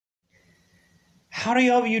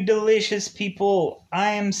Howdy, all you delicious people. I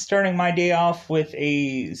am starting my day off with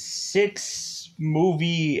a 6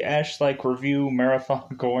 movie like review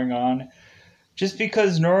marathon going on. Just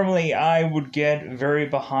because normally I would get very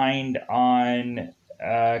behind on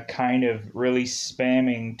kind of really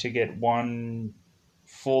spamming to get one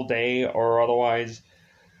full day, or otherwise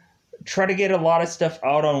try to get a lot of stuff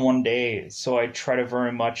out on one day. So I try to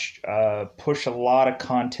very much push a lot of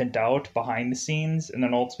content out behind the scenes, and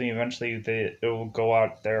then ultimately, eventually, it will go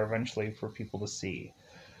out there eventually for people to see.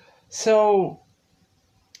 So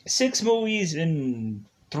 6 movies in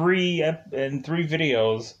three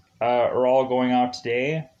videos are all going out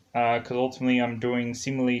today. Because ultimately, I'm doing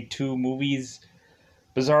seemingly 2 movies,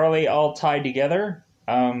 bizarrely all tied together.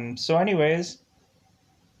 Anyways,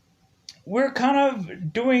 we're kind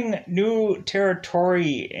of doing new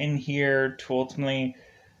territory in here to ultimately.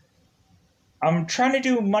 I'm trying to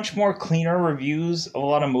do much more cleaner reviews of a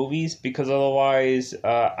lot of movies because otherwise,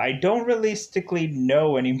 I don't realistically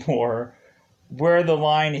know anymore where the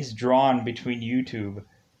line is drawn between YouTube.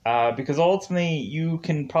 Because ultimately, you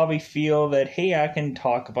can probably feel that, hey, I can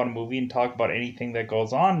talk about a movie and talk about anything that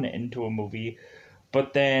goes on into a movie.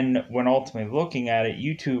 But then, when ultimately looking at it,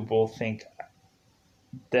 YouTube will think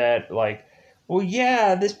that, like, well,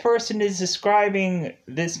 yeah, this person is describing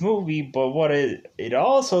this movie, but what it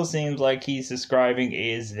also seems like he's describing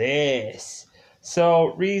is this.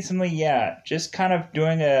 So recently, yeah, just kind of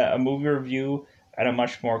doing a movie review at a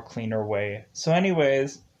much more cleaner way. So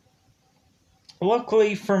anyways,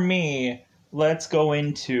 luckily for me, let's go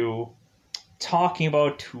into talking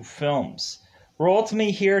about 2 films. We're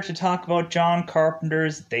ultimately here to talk about John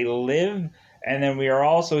Carpenter's They Live, and then we are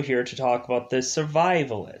also here to talk about The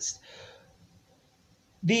Survivalist.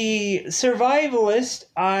 The Survivalist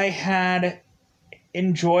I had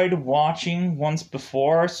enjoyed watching once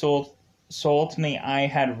before, so ultimately I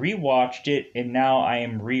had rewatched it and now I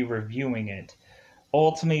am re-reviewing it.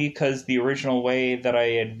 Ultimately, because the original way that I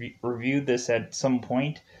had reviewed this at some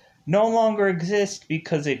point no longer exists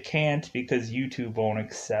because it can't, because YouTube won't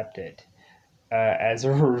accept it as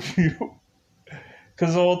a review.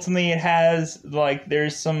 Because ultimately it has, like,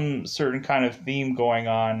 there's some certain kind of theme going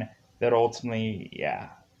on that ultimately, yeah.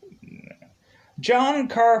 John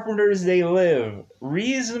Carpenter's They Live.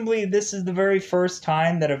 Reasonably, this is the very first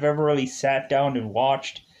time that I've ever really sat down and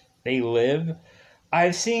watched They Live.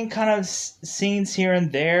 I've seen kind of scenes here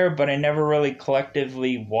and there, but I never really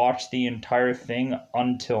collectively watched the entire thing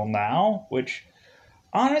until now, which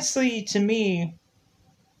honestly, to me,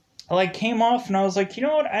 like, came off and I was like, you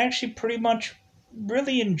know what, I actually pretty much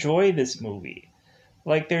really enjoy this movie.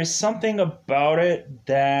 Like, there's something about it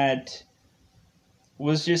that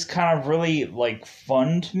was just kind of really, like,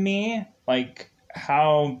 fun to me. Like,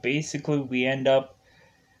 how basically we end up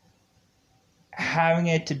having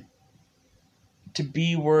it to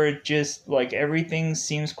be where it just, like, everything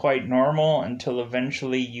seems quite normal until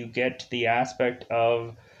eventually you get to the aspect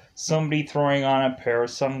of somebody throwing on a pair of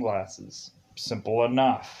sunglasses. Simple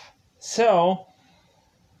enough. So,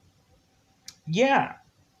 yeah,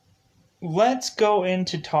 let's go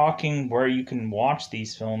into talking where you can watch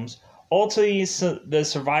these films. Ultimately, The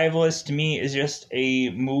Survivalist to me is just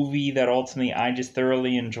a movie that ultimately I just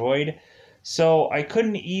thoroughly enjoyed. So I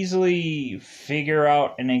couldn't easily figure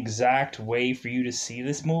out an exact way for you to see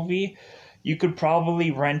this movie. You could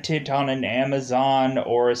probably rent it on an Amazon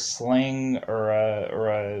or a Sling or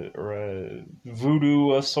a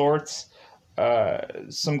Voodoo of sorts,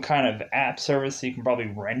 some kind of app service so you can probably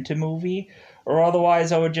rent a movie. Or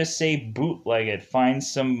otherwise, I would just say bootleg it. Find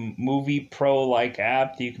some Movie Pro like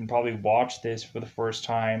app that you can probably watch this for the first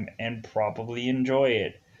time and probably enjoy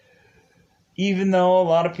it. Even though a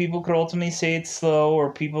lot of people could ultimately say it's slow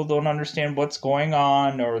or people don't understand what's going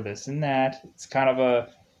on or this and that, it's kind of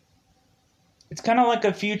like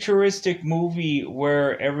a futuristic movie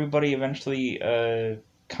where everybody eventually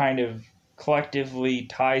kind of collectively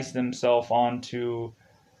ties themselves onto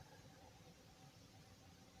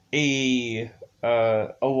a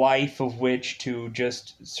life of which to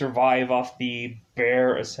just survive off the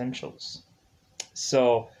bare essentials.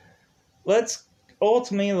 So let's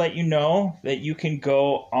ultimately let you know that you can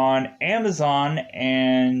go on Amazon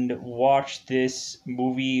and watch this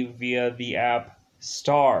movie via the app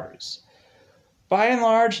Stars. By and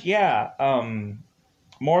large, yeah,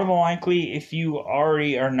 more than likely, if you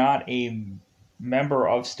already are not a member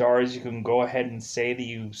of Stars, you can go ahead and say that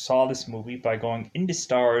you saw this movie by going into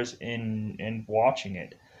Stars and watching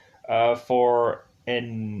it for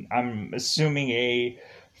an, I'm assuming, a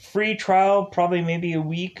free trial, probably maybe a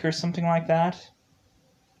week or something like that.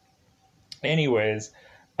 Anyways,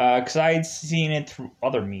 because I had seen it through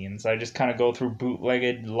other means. I just kind of go through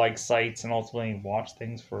bootlegged like sites and ultimately watch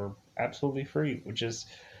things for absolutely free, which is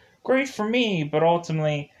great for me. But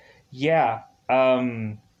ultimately, yeah,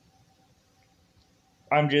 I'm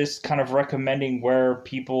just kind of recommending where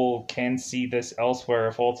people can see this elsewhere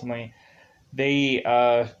if ultimately they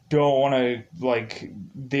don't want to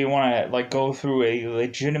they want to go through a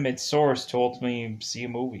legitimate source to ultimately see a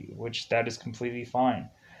movie, which that is completely fine.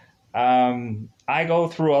 I go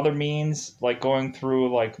through other means, like going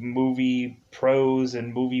through like movie pros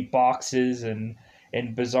and movie boxes and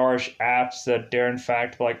bizarre apps that they're in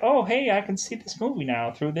fact like, oh hey, I can see this movie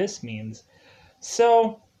now through this means.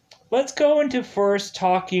 So let's go into first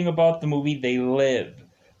talking about the movie They Live.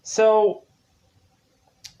 So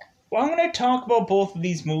I'm going to talk about both of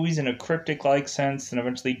these movies in a cryptic like sense and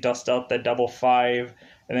eventually dust out that double five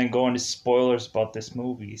and then go into spoilers about this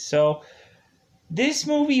movie. So this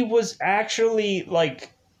movie was actually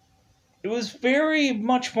like it was very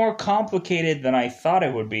much more complicated than I thought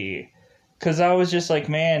it would be. Cause I was just like,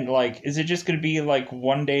 man, like, is it just gonna be like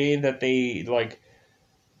one day that they like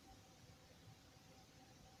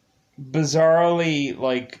bizarrely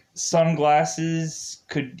like sunglasses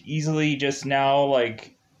could easily just now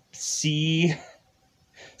like see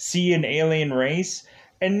see an alien race?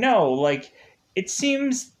 And no, like it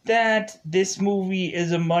seems that this movie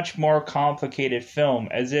is a much more complicated film,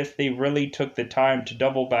 as if they really took the time to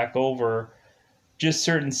double back over just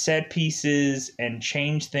certain set pieces and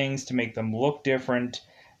change things to make them look different.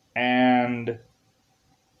 And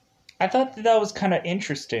I thought that was kind of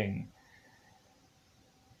interesting.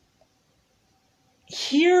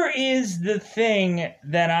 Here is the thing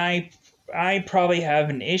that I probably have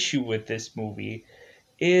an issue with this movie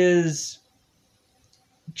is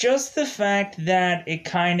just the fact that it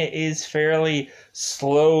kind of is fairly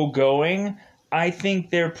slow going. I think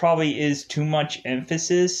there probably is too much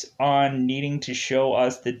emphasis on needing to show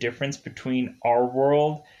us the difference between our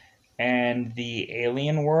world and the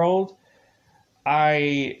alien world.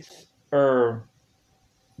 I or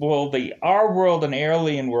well, the our world and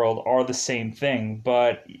alien world are the same thing,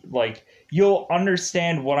 but like you'll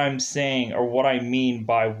understand what I'm saying or what I mean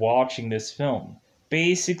by watching this film.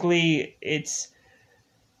 Basically, it's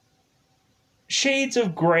shades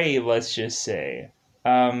of gray, let's just say.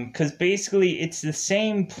 Because basically, it's the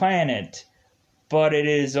same planet, but it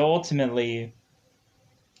is ultimately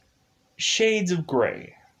shades of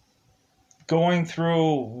gray. Going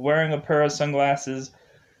through wearing a pair of sunglasses,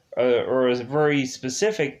 or a very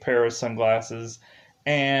specific pair of sunglasses,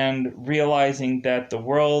 and realizing that the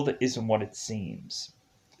world isn't what it seems.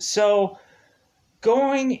 So,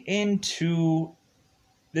 going into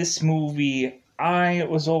this movie, I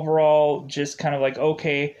was overall just kind of like,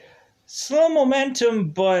 okay, slow momentum,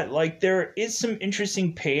 but like there is some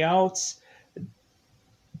interesting payouts.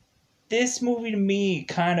 This movie to me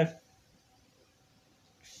kind of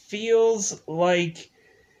feels like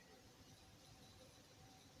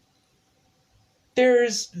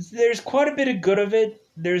there's quite a bit of good of it.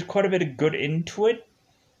 There's quite a bit of good into it.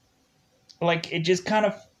 Like it just kind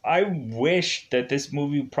of I wish that this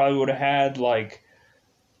movie probably would have had like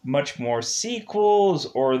much more sequels,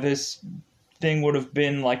 or this thing would have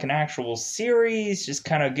been like an actual series, just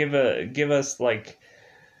kind of give us like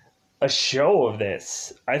a show of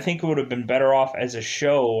this. I think it would have been better off as a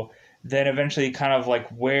show than eventually kind of like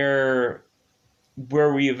where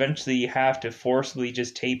we eventually have to forcibly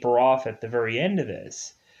just taper off at the very end of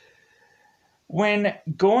this. When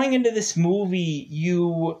going into this movie,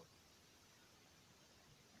 you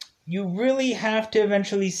really have to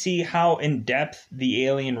eventually see how in depth the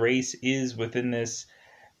alien race is within this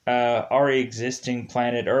already existing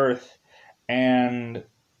planet Earth, and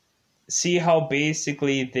see how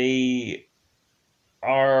basically they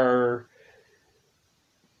are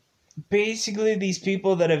basically these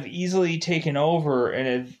people that have easily taken over and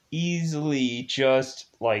have easily just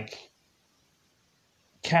like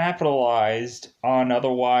capitalized on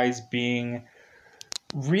otherwise being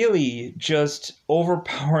really just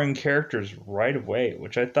overpowering characters right away,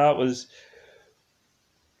 which I thought was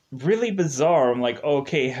really bizarre. I'm like,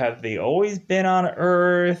 okay, have they always been on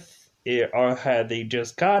Earth? Or had they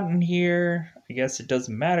just gotten here? I guess it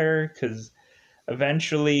doesn't matter because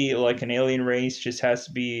eventually, like an alien race just has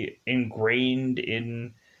to be ingrained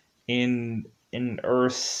in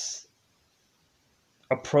Earth's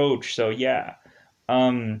approach. So yeah,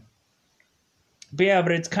 um, but yeah,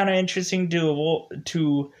 but it's kind of interesting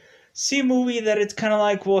to see a movie that it's kind of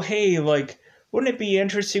like, well, hey, like, wouldn't it be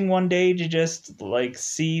interesting one day to just like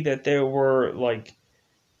see that there were like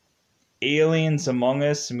aliens among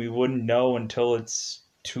us and we wouldn't know until it's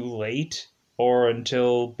too late, or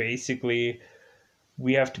until basically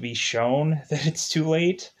we have to be shown that it's too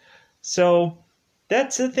late. So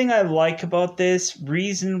that's the thing I like about this.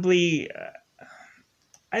 Reasonably,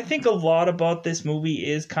 I think a lot about this movie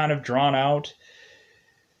is kind of drawn out.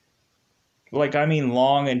 Like, I mean,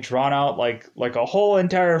 long and drawn out. Like a whole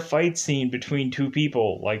entire fight scene between two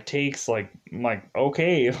people like takes like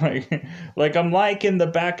okay, like I'm liking the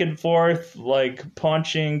back and forth, like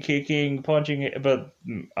punching, kicking, punching, but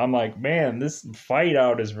I'm like, man, this fight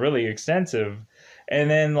out is really extensive. And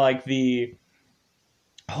then like the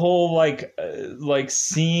whole like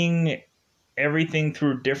seeing everything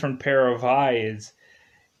through a different pair of eyes,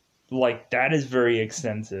 like that is very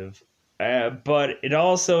extensive. But it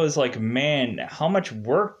also is like, man, how much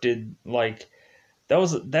work did like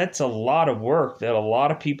that's a lot of work that a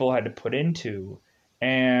lot of people had to put into.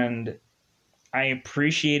 And I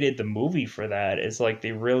appreciated the movie for that. It's like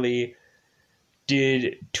they really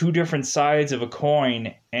did two different sides of a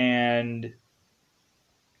coin and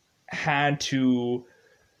had to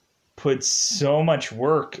put so much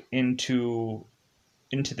work into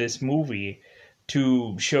this movie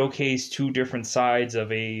to showcase two different sides of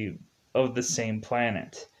the same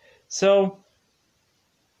planet. So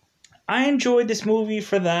I enjoyed this movie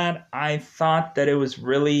for that. I thought that it was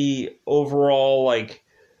really overall like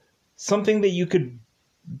something that you could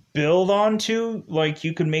build onto. Like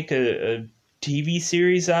you could make a TV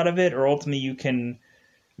series out of it, or ultimately you can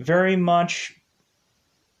very much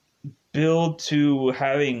build to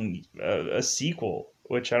having a sequel,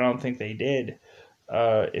 which I don't think they did.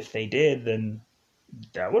 If they did, then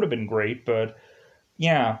that would have been great. But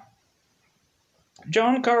yeah,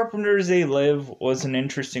 John Carpenter's They Live was an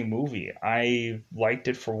interesting movie. I liked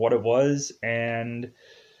it for what it was, and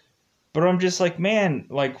but I'm just like, man,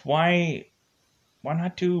 like why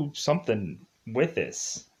not do something with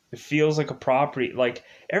this? It feels like a property. Like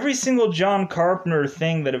every single John Carpenter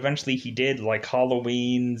thing that eventually he did, like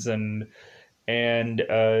Halloween's and and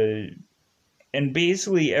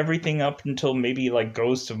basically everything up until maybe like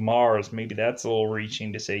Ghost of Mars. Maybe that's a little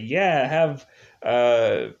reaching to say, yeah, have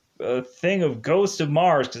a thing of Ghost of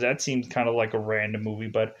Mars, because that seems kind of like a random movie.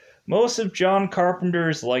 But most of John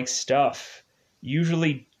Carpenter's like stuff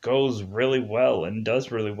usually goes really well and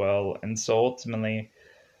does really well, and so ultimately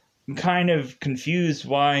I'm kind of confused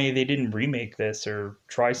why they didn't remake this or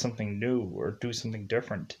try something new or do something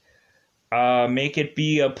different. Make it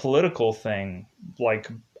be a political thing. Like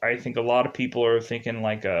I think a lot of people are thinking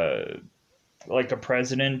like a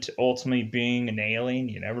president ultimately being an alien.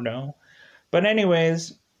 You never know. But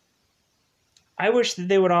anyways, I wish that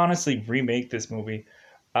they would honestly remake this movie.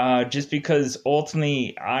 Just because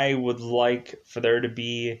ultimately I would like for there to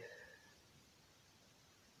be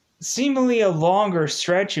seemingly a longer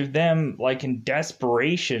stretch of them like in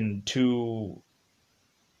desperation to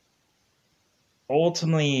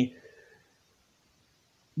ultimately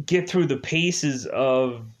get through the paces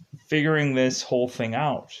of figuring this whole thing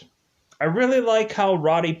out. I really like how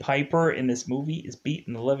Roddy Piper in this movie is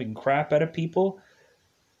beating the living crap out of people,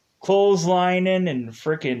 clotheslining and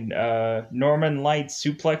freaking Norman Light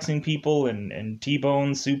suplexing people and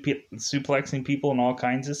T-Bone suplexing people and all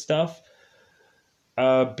kinds of stuff.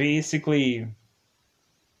 Basically,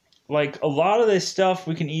 like a lot of this stuff,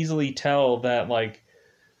 we can easily tell that like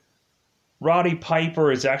Roddy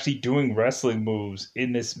Piper is actually doing wrestling moves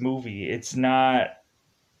in this movie. It's not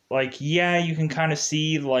like, yeah, you can kind of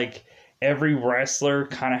see like every wrestler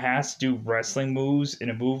kind of has to do wrestling moves in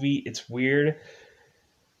a movie. It's weird.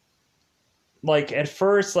 Like at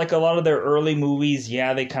first, like a lot of their early movies,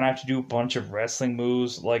 yeah, they kind of have to do a bunch of wrestling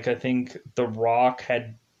moves. Like I think The Rock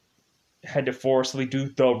had to forcibly do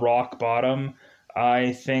the rock bottom.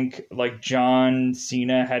 I think like John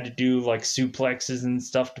Cena had to do like suplexes and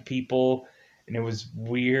stuff to people, and it was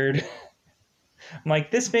weird. I'm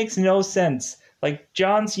like, this makes no sense. Like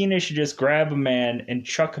John Cena should just grab a man and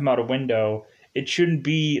chuck him out a window. It shouldn't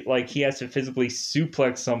be like he has to physically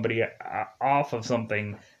suplex somebody off of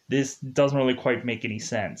something. This doesn't really quite make any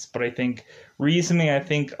sense. But I think recently, I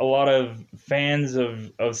think a lot of fans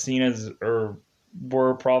of Cena's or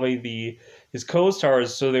were probably his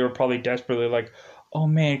co-stars, so they were probably desperately like, "Oh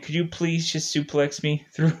man, could you please just suplex me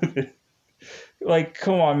through the like,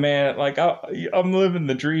 come on, man. Like, I'm living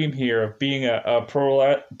the dream here of being a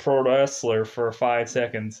pro wrestler for 5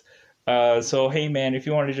 seconds. So, hey, man, if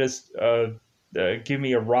you want to just give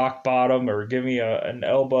me a rock bottom or give me an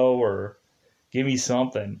elbow or give me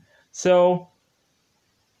something. So,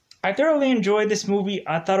 I thoroughly enjoyed this movie.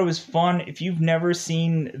 I thought it was fun. If you've never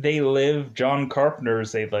seen They Live, John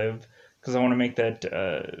Carpenter's They Live, because I want to make that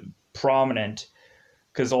prominent,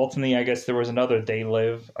 because ultimately I guess there was another They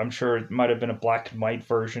Live. I'm sure it might have been a black and white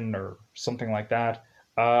version or something like that.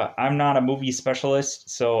 I'm not a movie specialist,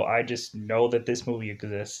 so I just know that this movie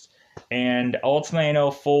exists. And ultimately, I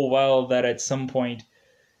know full well that at some point,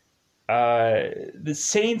 the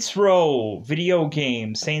Saints Row video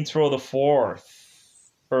game, Saints Row the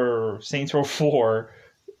Fourth, or Saints Row 4,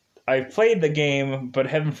 I played the game, but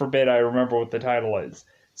heaven forbid I remember what the title is.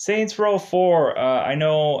 Saints Row 4, I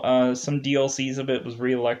know some DLCs of it was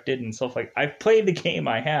reelected and stuff like. I've played the game,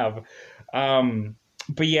 I have.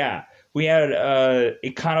 But yeah, we had a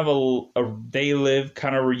kind of a They Live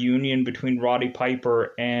kind of reunion between Roddy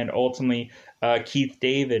Piper and ultimately Keith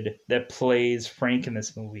David that plays Frank in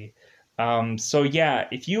this movie. So yeah,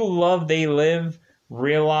 if you love They Live,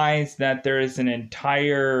 realize that there is an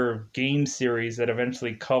entire game series that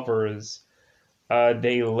eventually covers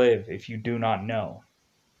They Live, if you do not know.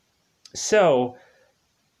 So,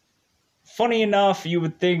 funny enough, you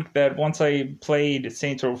would think that once I played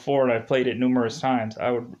Saints Row 4 and I played it numerous times,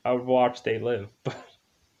 I would watch They Live. But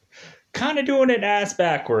kind of doing it ass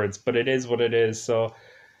backwards, but it is what it is. So,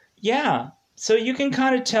 yeah. So you can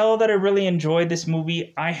kind of tell that I really enjoyed this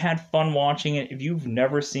movie. I had fun watching it. If you've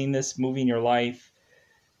never seen this movie in your life,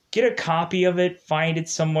 get a copy of it, find it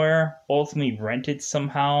somewhere, ultimately rent it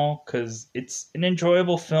somehow, because it's an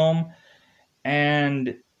enjoyable film.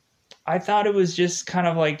 And I thought it was just kind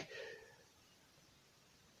of like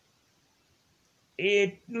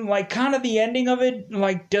kind of the ending of it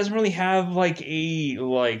like doesn't really have like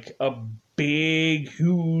a big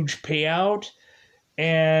huge payout,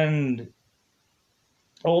 and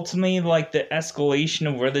ultimately like the escalation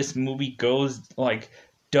of where this movie goes like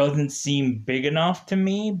doesn't seem big enough to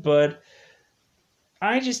me, but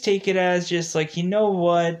I just take it as just like, you know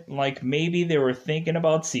what, like maybe they were thinking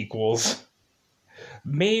about sequels.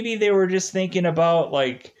 Maybe they were just thinking about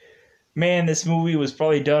like, man, this movie was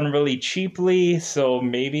probably done really cheaply, so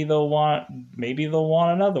maybe they'll want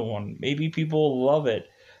another one. Maybe people will love it.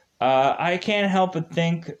 I can't help but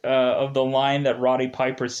think of the line that Roddy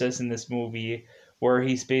Piper says in this movie, where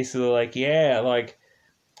he's basically like, "Yeah, like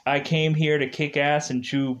I came here to kick ass and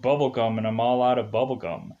chew bubblegum, and I'm all out of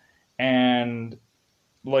bubblegum." And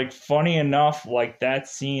like funny enough, like that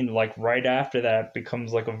scene like right after that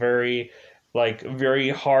becomes like a very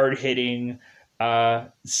hard hitting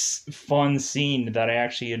fun scene that I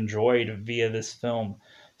actually enjoyed via this film.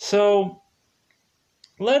 So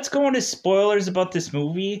let's go into spoilers about this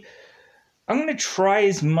movie. I'm going to try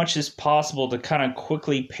as much as possible to kind of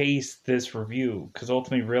quickly pace this review, because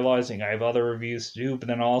ultimately realizing I have other reviews to do, but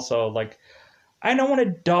then also like I don't want to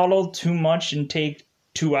dawdle too much and take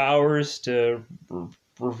 2 hours to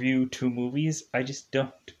review two movies. I just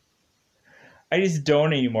don't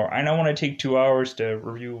anymore. I don't want to take 2 hours to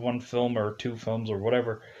review one film or two films or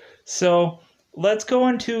whatever. So let's go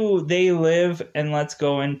into They Live, and let's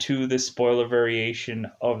go into the spoiler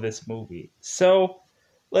variation of this movie. So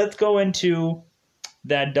let's go into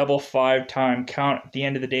that double five time count. At the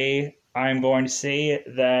end of the day, I'm going to say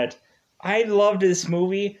that I loved this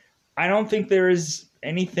movie. I don't think there is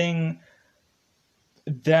anything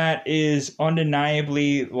that is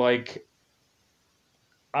undeniably like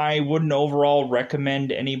I wouldn't overall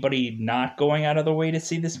recommend anybody not going out of the way to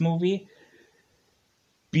see this movie,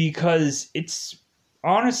 because it's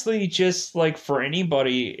honestly just like for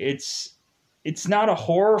anybody, it's not a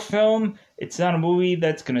horror film, it's not a movie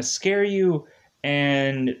that's going to scare you.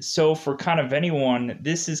 And so for kind of anyone,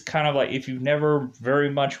 this is kind of like if you've never very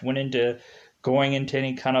much went into going into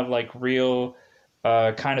any kind of like real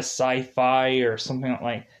kind of sci-fi or something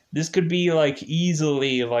like this could be like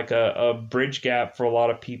easily like a bridge gap for a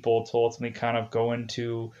lot of people to ultimately kind of go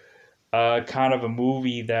into kind of a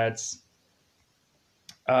movie that's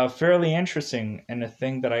fairly interesting and a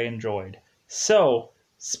thing that I enjoyed. So,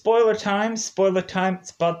 spoiler time, spoiler time.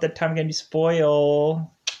 It's about that time again to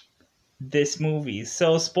spoil this movie.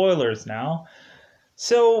 So, spoilers now.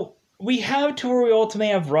 So, we have to where we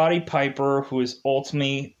ultimately have Roddy Piper, who is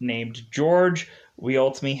ultimately named George. We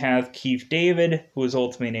ultimately have Keith David, who is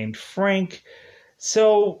ultimately named Frank.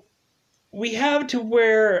 So, we have to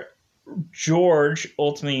where George,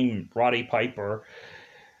 ultimately Roddy Piper,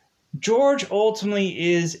 George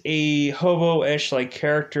ultimately is a hobo-ish like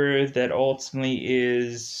character that ultimately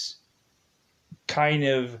is kind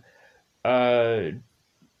of uh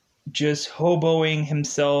just hoboing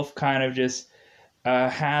himself, kind of just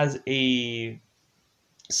has a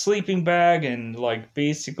sleeping bag, and like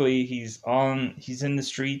basically he's in the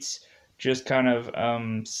streets just kind of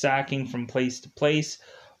sacking from place to place,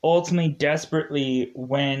 ultimately desperately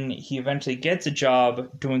when he eventually gets a job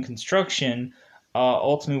doing construction,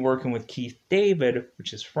 ultimately working with Keith David,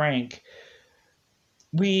 which is Frank.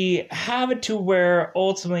 We have it to where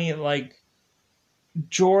ultimately like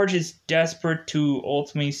George is desperate to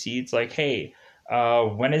ultimately see, it's like, hey,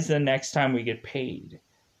 when is the next time we get paid?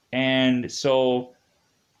 And so,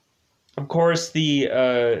 of course,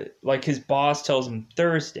 the like his boss tells him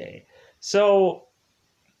Thursday. So,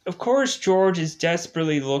 of course, George is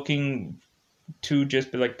desperately looking to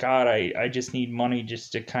just be like, God, I just need money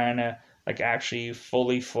just to kind of like actually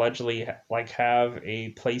fully fledgedly like have a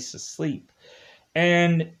place to sleep.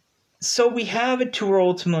 And so we have it to where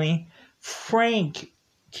ultimately Frank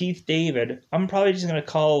Keith David, I'm probably just gonna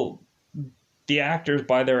call the actors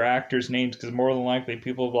by their actors' names because more than likely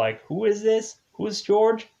people will be like, who is this? Who's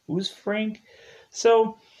George? Who's Frank?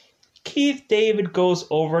 So Keith David goes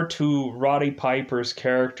over to Roddy Piper's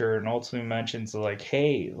character and ultimately mentions like,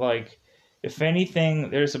 hey, like if anything,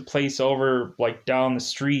 there's a place over like down the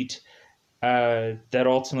street that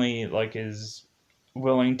ultimately like is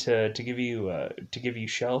willing to give you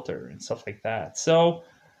shelter and stuff like that. So,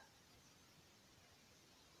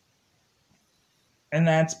 and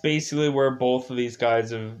that's basically where both of these guys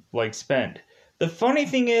have like spent. The funny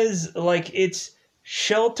thing is like it's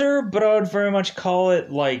shelter, but I would very much call it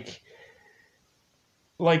like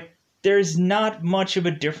there's not much of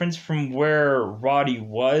a difference from where Roddy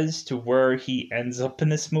was to where he ends up in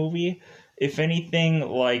this movie. If anything,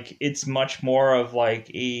 like it's much more of like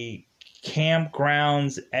a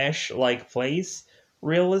campgrounds esh like place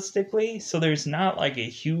realistically. So there's not like a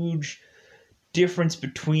huge difference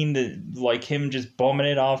between the like him just bumming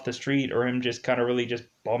it off the street or him just kind of really just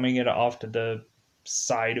bumming it off to the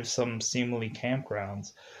side of some seemingly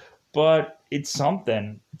campgrounds. But it's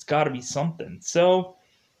something. It's got to be something. So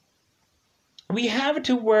we have it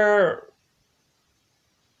to where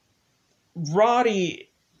Roddy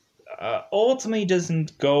ultimately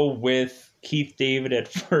doesn't go with Keith David at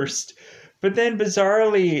first, but then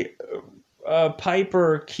bizarrely,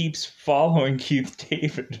 Piper keeps following Keith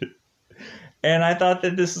David. And I thought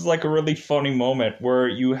that this is like a really funny moment where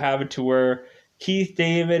you have it to where Keith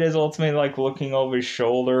David is ultimately like looking over his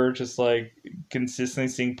shoulder, just like consistently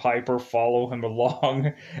seeing Piper follow him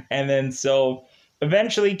along. And then so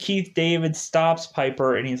eventually Keith David stops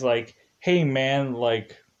Piper and he's like, hey man,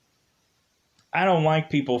 like, I don't like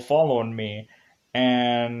people following me.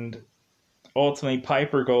 And ultimately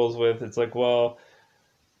Piper goes with, it's like, well,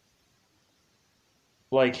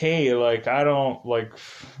 like, hey, like, I don't, like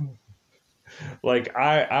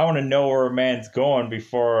I want to know where a man's going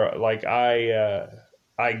before like I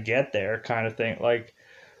get there kind of thing like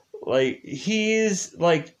he's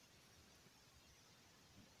like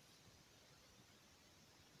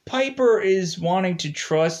Piper is wanting to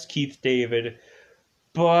trust Keith David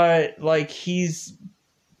but like he's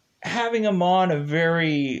having him on a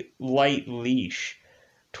very light leash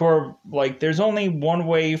toward like there's only one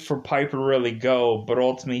way for Piper to really go but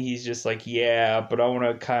ultimately he's just like yeah but I want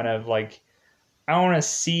to kind of like I want to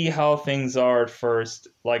see how things are at first.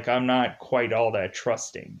 Like, I'm not quite all that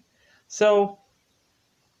trusting. So,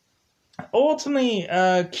 ultimately,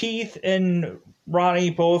 Keith and Ronnie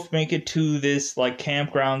both make it to this, like,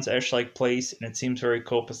 campgrounds-ish, like, place, and it seems very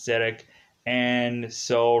copacetic. And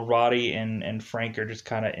so, Roddy and Frank are just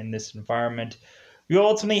kind of in this environment. We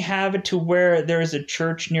ultimately have it to where there is a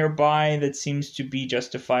church nearby that seems to be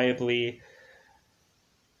justifiably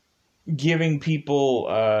giving people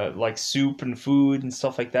like soup and food and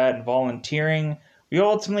stuff like that and volunteering. We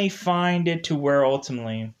ultimately find it to where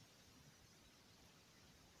ultimately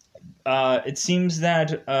it seems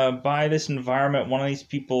that by this environment one of these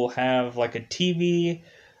people have like a TV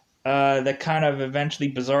that kind of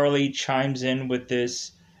eventually bizarrely chimes in with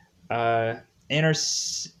this uh, inter-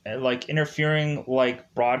 like interfering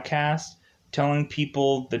like broadcast telling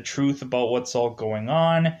people the truth about what's all going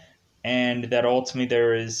on and that ultimately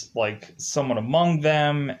there is like someone among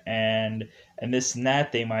them and this and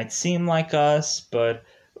that they might seem like us but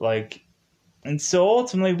like and so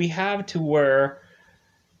ultimately we have to where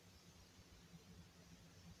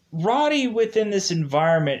Roddy within this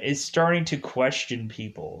environment is starting to question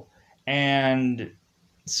people and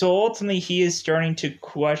so ultimately he is starting to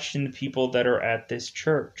question the people that are at this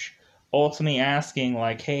church ultimately asking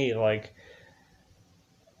like hey like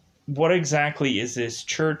what exactly is this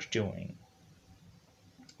church doing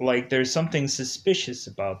like there's something suspicious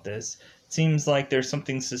about this it seems like there's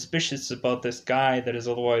something suspicious about this guy that is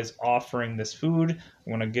otherwise offering this food I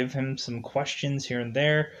want to give him some questions here and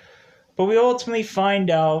there but we ultimately find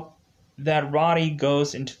out that Roddy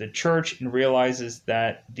goes into the church and realizes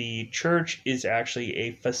that the church is actually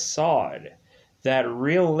a facade. That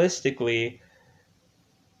realistically,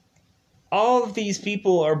 all of these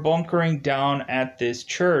people are bunkering down at this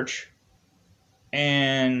church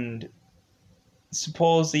and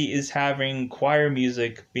supposedly is having choir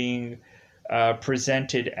music being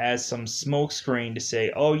presented as some smokescreen to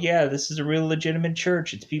say, oh yeah, this is a real legitimate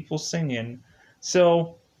church, it's people singing.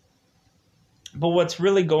 So, but what's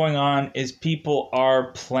really going on is people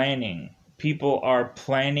are planning. People are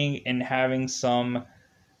planning and having some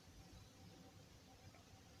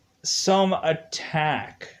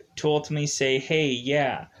attack to ultimately say, hey,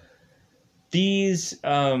 yeah, these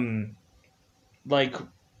like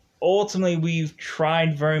ultimately we've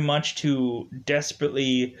tried very much to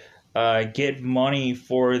desperately get money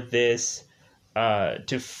for this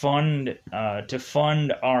to fund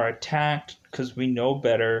our attack because we know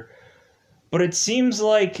better. But the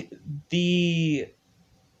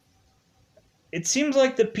it seems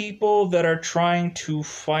like the people that are trying to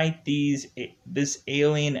fight this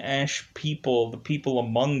alien-ish people, the people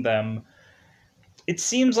among them, it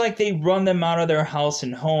seems like they run them out of their house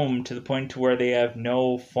and home to the point to where they have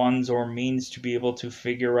no funds or means to be able to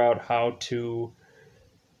figure out how to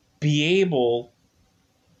be able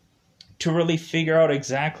to really figure out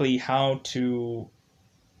exactly how to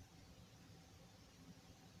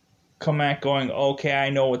come at going, okay, I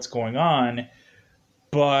know what's going on,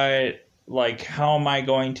 but like, how am I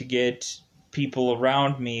going to get people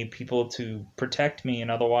around me, people to protect me, and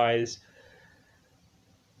otherwise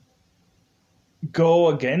go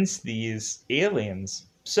against these aliens?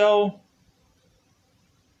 So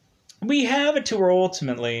we have it to where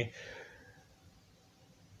ultimately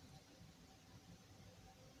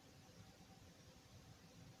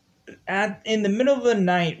in the middle of the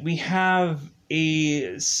night we have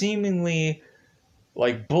a seemingly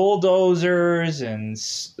like bulldozers and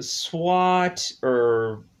SWAT,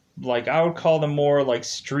 or like I would call them more like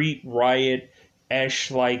street riot-ish,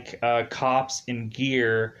 like cops in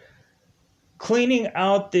gear, cleaning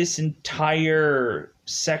out this entire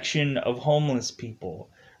section of homeless people.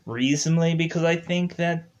 Reasonably, because I think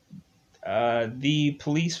that the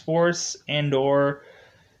police force and or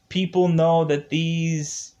people know that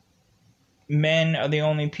these men are the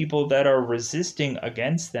only people that are resisting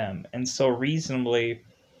against them, and so reasonably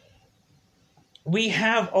we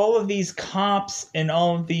have all of these cops and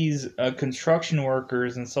all of these construction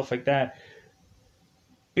workers and stuff like that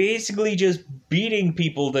basically just beating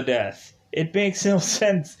people to death. It makes no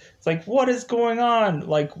sense. It's like, what is going on?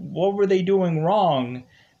 Like, what were they doing wrong?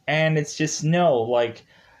 And it's just no. Like,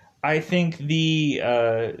 I think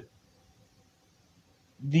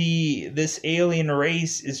this alien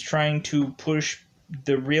race is trying to push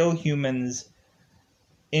the real humans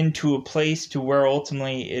into a place to where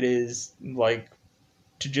ultimately it is like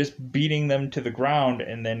to just beating them to the ground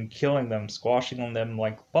and then killing them, squashing them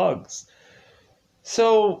like bugs.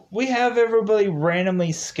 So we have everybody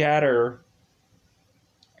randomly scatter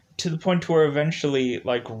to the point where eventually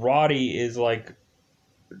like Roddy is like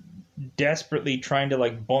desperately trying to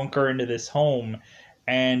like bunker into this home,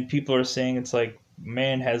 and people are saying it's like,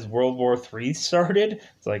 man, has World War III started?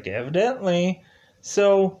 It's like, evidently.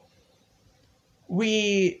 So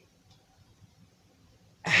we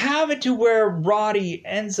have it to where Roddy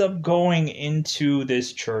ends up going into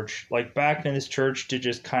this church, like back in this church to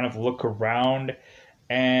just kind of look around,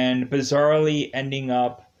 and bizarrely ending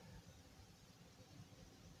up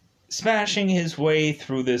smashing his way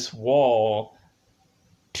through this wall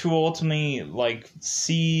to ultimately like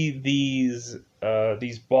see these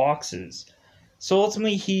boxes. So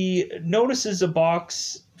ultimately he notices a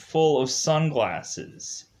box full of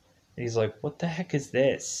sunglasses. And he's like, what the heck is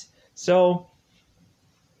this? So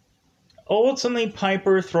ultimately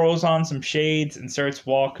Piper throws on some shades and starts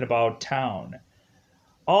walking about town.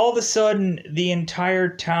 All of a sudden, the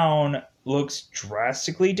entire town looks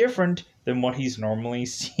drastically different than what he's normally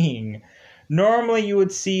seeing. Normally, you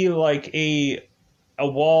would see like a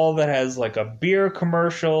wall that has like a beer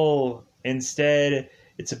commercial. Instead,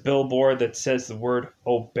 it's a billboard that says the word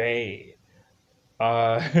obey.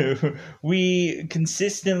 We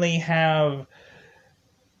consistently have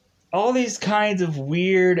all these kinds of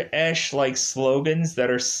weird-ish like slogans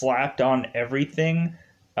that are slapped on everything.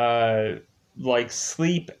 Like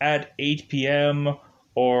sleep at 8 p.m.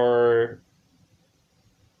 or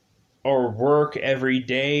work every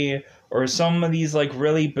day, or some of these like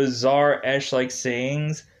really bizarre-ish like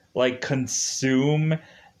sayings like consume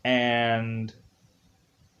and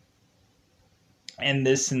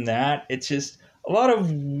this and that. It's just a lot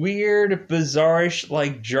of weird, bizarre-ish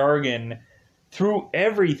like jargon through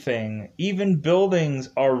everything. Even buildings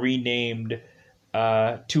are renamed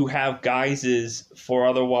to have guises for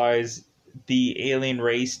otherwise the alien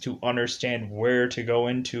race to understand where to go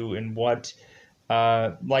into and what.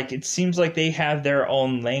 Like, it seems like they have their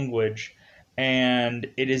own language, and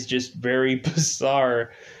it is just very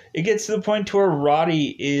bizarre. It gets to the point to where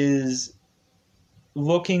Roddy is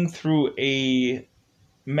looking through a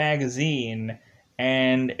magazine,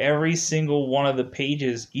 and every single one of the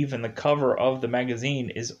pages, even the cover of the magazine,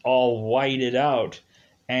 is all whited out,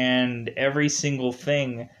 and every single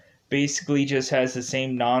thing basically just has the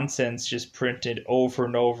same nonsense just printed over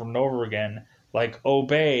and over and over again, like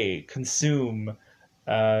obey, consume,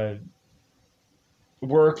 uh,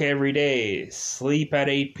 work every day, sleep at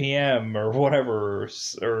 8 p.m. or whatever,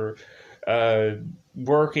 or uh,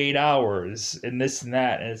 work 8 hours, and this and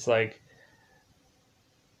that. And it's like,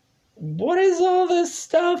 what is all this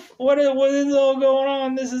stuff? What is all going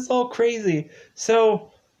on? This is all crazy.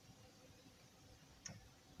 So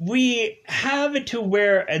we have it to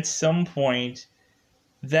where at some point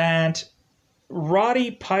that Roddy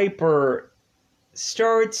Piper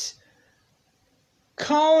starts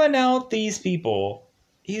calling out these people.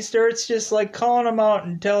 He starts just like calling them out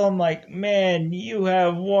and tell them like, man, you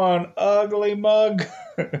have one ugly mug.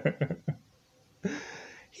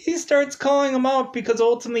 He starts calling them out because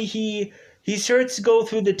ultimately he starts to go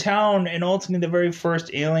through the town, and ultimately the very first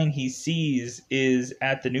alien he sees is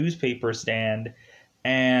at the newspaper stand,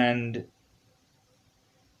 and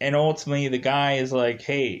ultimately the guy is like,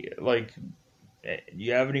 hey, like,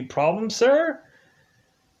 you have any problems, sir?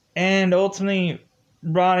 And ultimately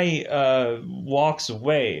Ronnie walks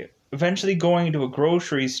away, eventually going into a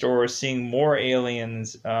grocery store, seeing more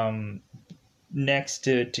aliens next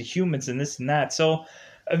to humans and this and that. So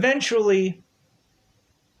eventually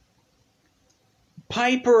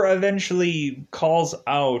Piper eventually calls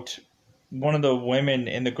out one of the women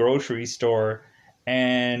in the grocery store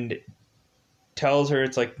and tells her,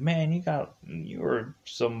 it's like, man, you were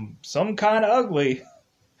some kind of ugly.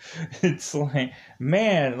 It's like,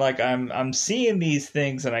 man, like I'm seeing these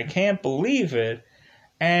things and I can't believe it.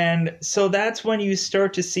 And so that's when you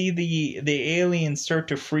start to see the aliens start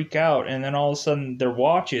to freak out, and then all of a sudden their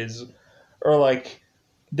watches are like,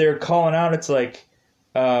 they're calling out. It's like,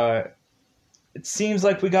 it seems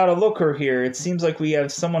like we got a looker here. It seems like we have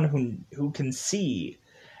someone who can see.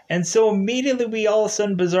 And so immediately we all of a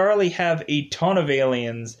sudden bizarrely have a ton of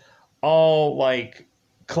aliens all like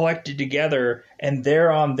collected together, and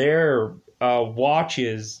they're on their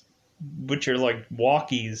watches, which are like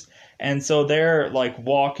walkies. And so they're like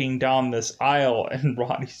walking down this aisle, and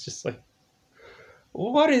Roddy's just like,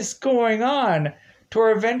 what is going on? To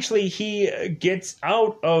where eventually he gets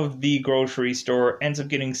out of the grocery store, ends up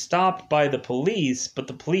getting stopped by the police, but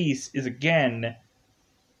the police is again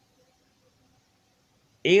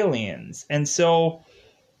aliens. And so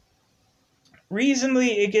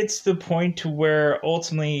reasonably it gets to the point to where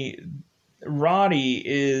ultimately Roddy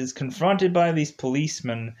is confronted by these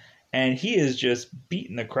policemen, and he is just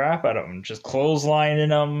beating the crap out of them, just clotheslining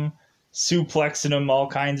them, suplexing them, all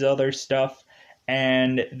kinds of other stuff,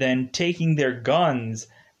 and then taking their guns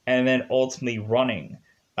and then ultimately running.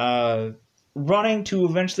 Running to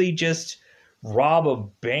eventually just rob a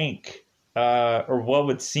bank, or what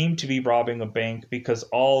would seem to be robbing a bank, because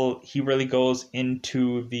all he really goes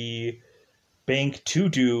into the bank to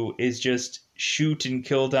do is just shoot and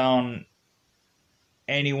kill down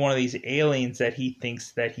any one of these aliens that he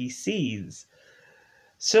thinks that he sees.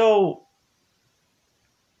 So,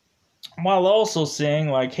 while also saying,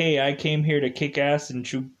 like, hey, I came here to kick ass and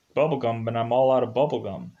chew bubblegum, but I'm all out of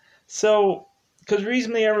bubblegum. So, because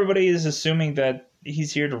reasonably everybody is assuming that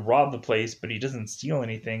he's here to rob the place, but he doesn't steal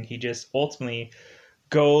anything. He just ultimately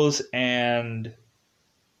goes and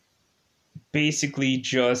basically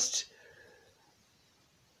just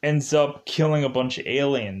ends up killing a bunch of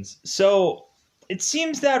aliens. So, it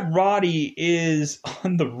seems that Roddy is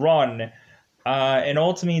on the run, and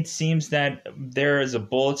ultimately it seems that there is a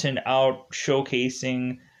bulletin out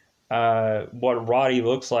showcasing what Roddy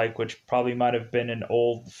looks like, which probably might have been an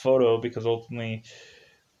old photo because ultimately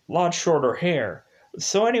a lot shorter hair.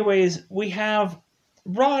 So anyways, we have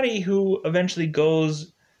Roddy who eventually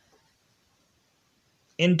goes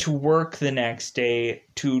into work the next day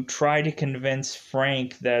to try to convince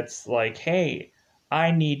Frank that's like, hey,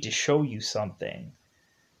 I need to show you something.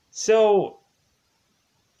 So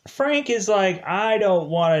Frank is like, I don't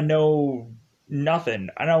want to know nothing.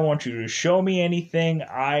 I don't want you to show me anything.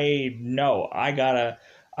 I know. I got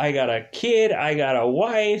a kid, I got a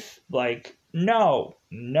wife. Like, no.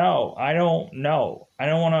 I don't know. I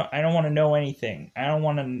don't want to know anything. I don't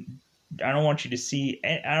want you to see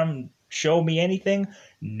I don't show me anything.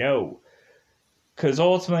 No. Cuz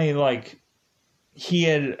ultimately, like, he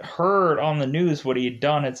had heard on the news what he had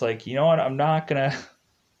done. It's like, you know what? I'm not going to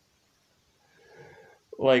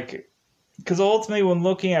like, because ultimately when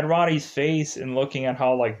looking at Roddy's face and looking at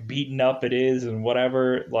how like beaten up it is and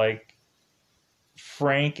whatever, like,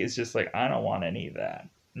 Frank is just like, I don't want any of that.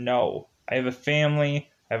 No. I have a family,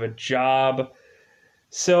 I have a job.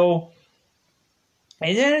 So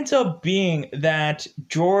it ends up being that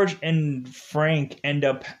George and Frank end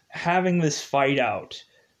up having this fight out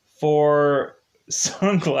for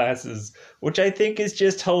sunglasses, which I think is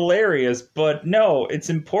just hilarious. But no, it's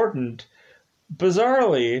important.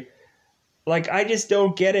 Bizarrely, like, I just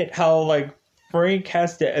don't get it how, like, Frank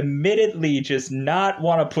has to admittedly just not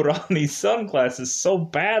want to put on these sunglasses so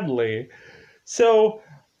badly. So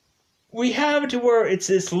we have it to where it's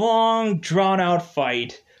this long, drawn out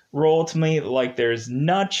fight where ultimately, like, there's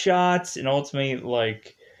nut shots, and ultimately,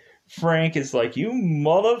 like, Frank is like, "You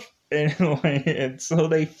mother," and, like, and so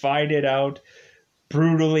they fight it out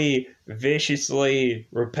brutally, viciously,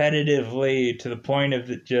 repetitively, to the point of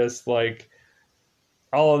it just, like,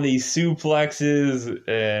 all of these suplexes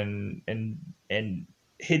and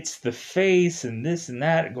hits the face and this and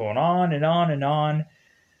that, going on and on and on,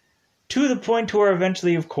 to the point to where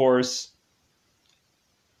eventually, of course,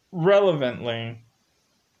 relevantly,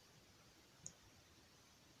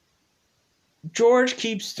 George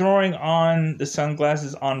keeps throwing on the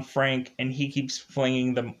sunglasses on Frank, and he keeps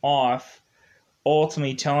flinging them off,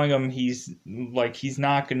 ultimately telling him he's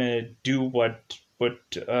not gonna do what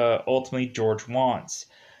ultimately George wants.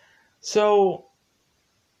 So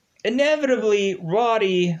inevitably,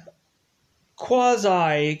 Roddy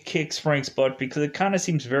quasi kicks Frank's butt because it kind of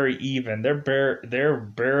seems very even. They're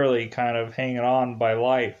barely kind of hanging on by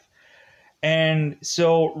life. And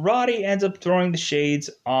so Roddy ends up throwing the shades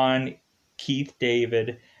on Keith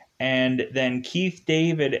David, and then Keith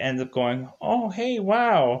David ends up going, "Oh, hey,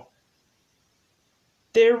 wow.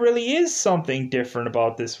 There really is something different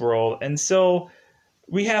about this world." And so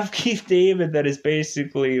we have Keith David that is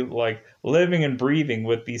basically like living and breathing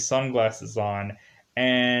with these sunglasses on,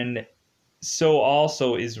 and so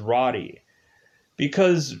also is Roddy.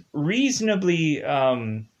 Because reasonably,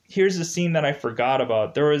 here's a scene that I forgot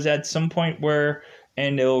about. There was at some point where,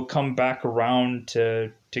 and it'll come back around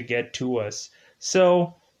to get to us.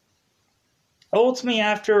 So ultimately,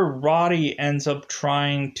 after Roddy ends up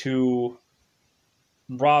trying to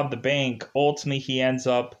rob the bank, ultimately he ends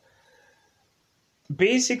up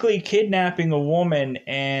basically kidnapping a woman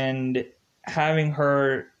and having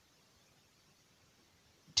her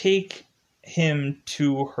take him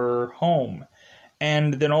to her home.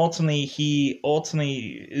 And then ultimately he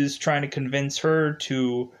is trying to convince her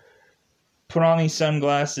to put on these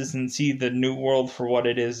sunglasses and see the new world for what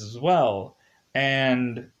it is as well.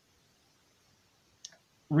 And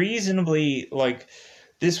reasonably, like,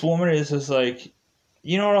 this woman is just like,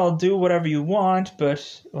 "You know what, I'll do whatever you want,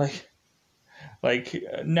 but no,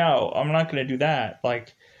 I'm not gonna do that."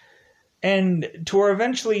 Like, and to where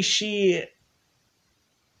eventually she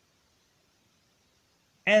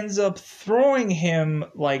ends up throwing him,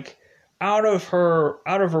 like, out of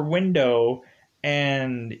her window,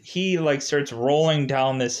 and he, like, starts rolling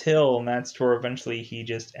down this hill, and that's to where eventually he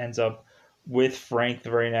just ends up with Frank the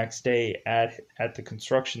very next day at the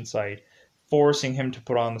construction site, forcing him to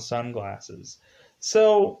put on the sunglasses.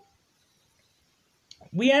 So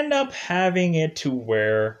we end up having it to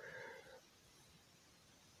where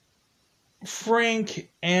Frank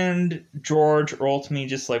and George are ultimately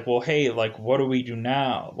just like, "Well, hey, like, what do we do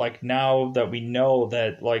now? Like, now that we know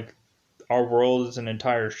that, like, our world is an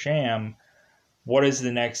entire sham, what is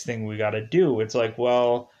the next thing we got to do?" It's like,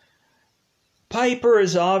 well, Piper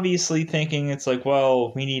is obviously thinking, it's like,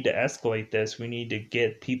 well, we need to escalate this. We need to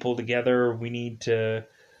get people together. We need to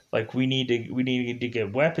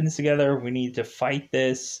get weapons together. We need to fight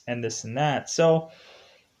this and this and that. So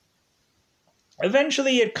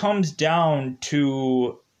eventually it comes down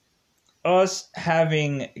to us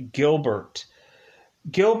having Gilbert.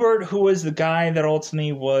 Gilbert, who was the guy that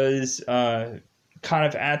ultimately was kind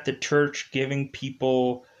of at the church giving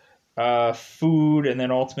people food, and then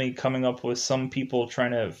ultimately coming up with some people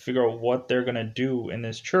trying to figure out what they're going to do in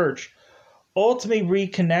this church, ultimately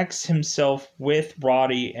reconnects himself with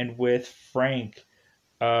Roddy and with Frank,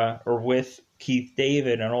 or with Keith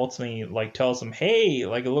David, and ultimately, like, tells them, "Hey,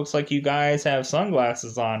 like, it looks like you guys have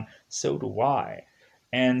sunglasses on. So do I."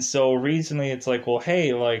 And so recently it's like, well,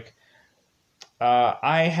 hey, like,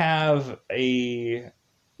 I have an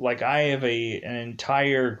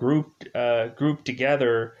entire group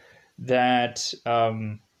together that,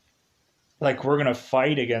 like, we're gonna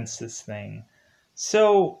fight against this thing.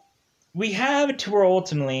 So we have to where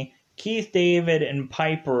ultimately Keith David and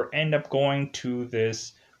Piper end up going to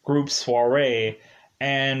this group soiree,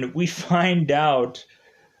 and we find out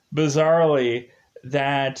bizarrely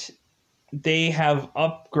that they have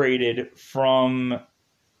upgraded from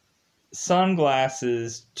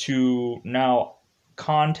sunglasses to now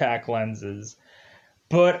contact lenses.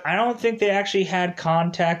 But I don't think they actually had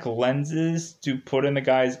contact lenses to put in the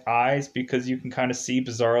guy's eyes, because you can kind of see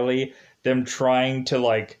bizarrely them trying to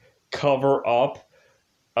like cover up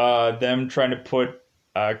them trying to put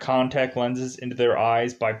contact lenses into their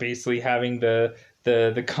eyes by basically having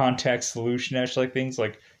the contact solution actually like things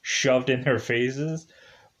like shoved in their faces,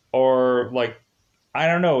 or like I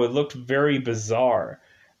don't know, it looked very bizarre.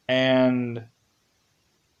 And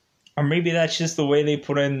or maybe that's just the way they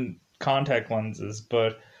put in contact lenses,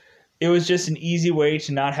 but it was just an easy way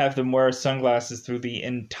to not have them wear sunglasses through the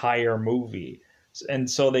entire movie. And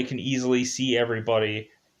so they can easily see everybody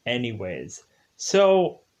anyways.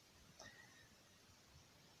 So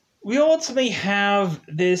we ultimately have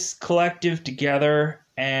this collective together,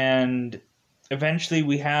 and eventually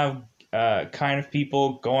we have kind of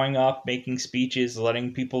people going up, making speeches,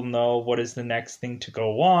 letting people know what is the next thing to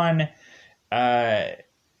go on. Uh,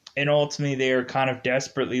 and ultimately, they are kind of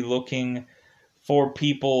desperately looking for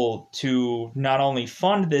people to not only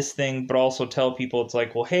fund this thing, but also tell people it's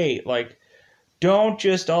like, well, hey, like, don't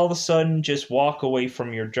just all of a sudden just walk away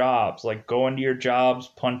from your jobs. Like, go into your jobs,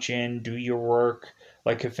 punch in, do your work.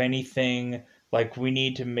 Like, if anything, like, we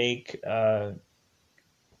need to make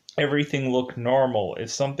everything look normal. If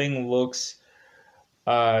something looks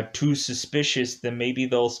too suspicious, then maybe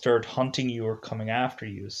they'll start hunting you or coming after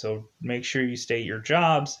you. So make sure you stay at your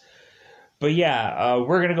jobs. But yeah,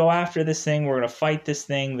 we're going to go after this thing. We're going to fight this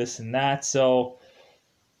thing, this and that. So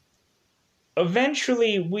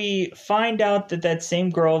eventually we find out that that same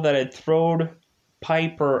girl that had thrown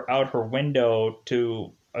Piper out her window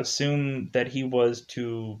to assume that he was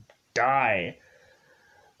to die,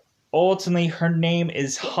 ultimately her name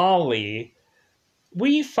is Holly.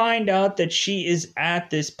 We find out that she is at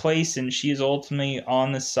this place and she is ultimately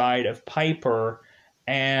on the side of Piper,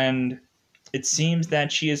 and it seems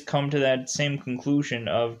that she has come to that same conclusion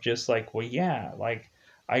of just like, well, yeah, like,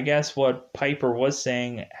 I guess what Piper was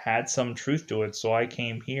saying had some truth to it, so I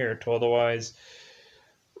came here to otherwise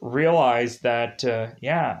realize that,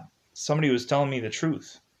 yeah, somebody was telling me the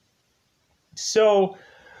truth. So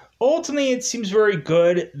ultimately, it seems very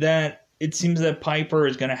good that it seems that Piper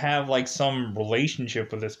is going to have like some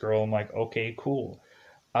relationship with this girl. I'm like, okay, cool.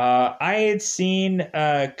 I had seen,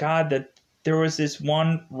 God, that there was this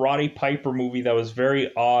one Roddy Piper movie that was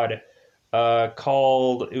very odd,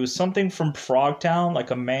 called, it was something from Frogtown,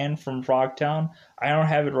 like a man from Frogtown. I don't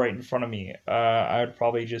have it right in front of me. I would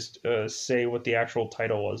probably just say what the actual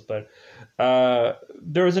title was, but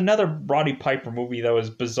there was another Roddy Piper movie that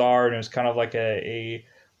was bizarre, and it was kind of like a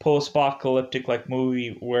post-apocalyptic like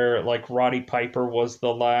movie where like Roddy Piper was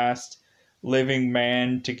the last living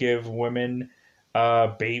man to give women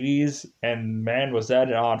babies, and man, was that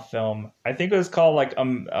an odd film. I think it was called like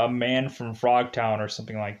a man from Frogtown or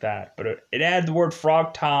something like that, but it had the word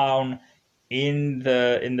Frogtown in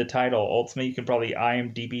the title. Ultimately, you can probably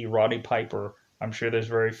IMDb Roddy Piper. I'm sure there's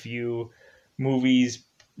very few movies.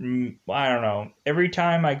 I don't know. Every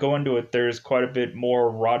time I go into it, there's quite a bit more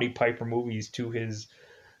Roddy Piper movies to his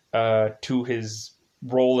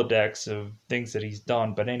Rolodex of things that he's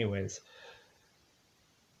done. But anyways,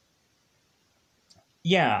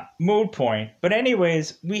 yeah, mood point. But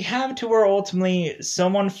anyways, we have to where ultimately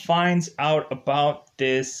someone finds out about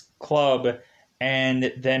this club,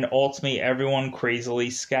 and then ultimately everyone crazily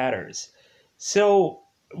scatters. So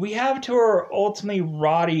we have to where ultimately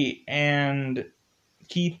Roddy and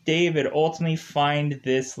Keith David ultimately find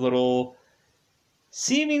this little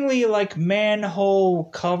seemingly like manhole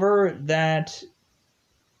cover that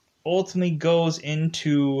ultimately goes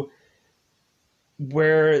into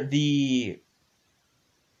where the,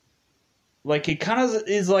 like, it kind of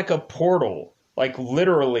is like a portal, like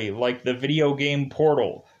literally like the video game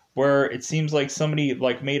Portal, where it seems like somebody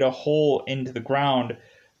like made a hole into the ground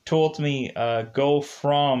to ultimately go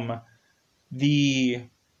from the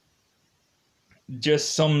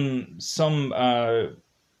just some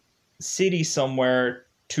city somewhere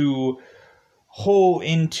to hole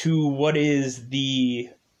into what is the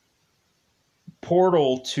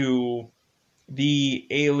portal to the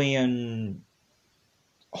alien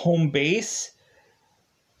home base.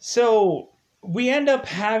 So we end up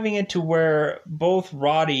having it to where both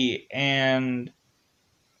Roddy and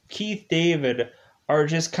Keith David are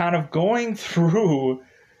just kind of going through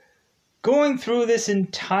this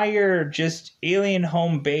entire just alien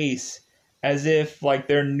home base as if like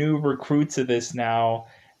they're new recruits of this now,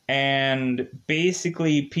 and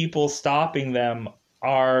basically people stopping them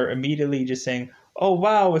are immediately just saying, oh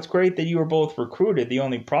wow, it's great that you were both recruited, the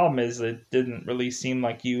only problem is it didn't really seem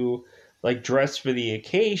like you like dressed for the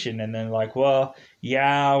occasion. And then like, well,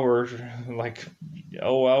 yeah, we're like,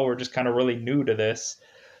 oh well, we're just kind of really new to this.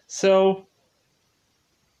 So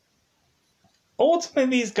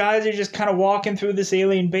ultimately these guys are just kind of walking through this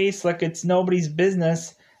alien base like it's nobody's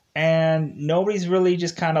business, and nobody's really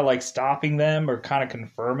just kind of like stopping them or kind of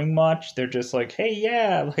confirming much. They're just like, hey,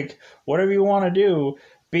 yeah, like whatever you want to do.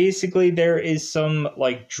 Basically, there is some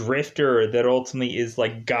like drifter that ultimately is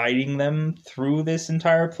like guiding them through this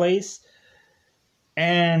entire place,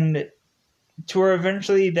 and to where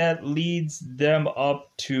eventually that leads them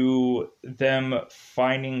up to them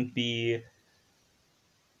finding the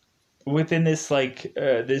within this like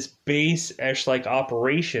this base esh like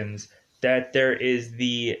operations, that there is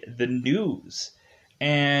the news.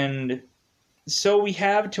 And so we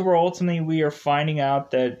have to where ultimately we are finding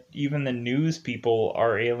out that even the news people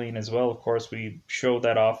are alien as well. Of course, we showed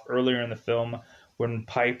that off earlier in the film when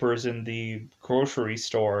Piper's in the grocery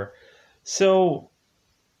store. So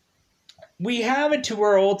we have it to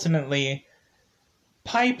where ultimately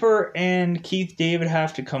Piper and Keith David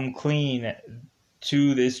have to come clean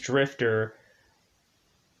to this drifter,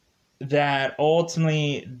 that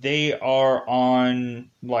ultimately they are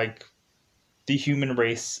on like the human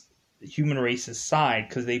race's side,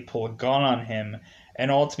 because they pull a gun on him.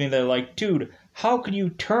 And ultimately they're like, dude, how could you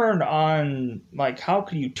turn on like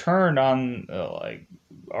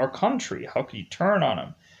our country? How could you turn on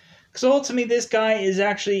him? Because ultimately this guy is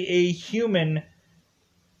actually a human,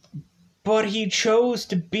 but he chose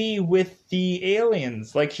to be with the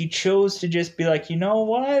aliens. Like, he chose to just be like, you know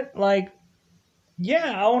what, like,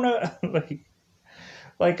 yeah, I want to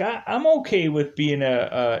I'm okay with being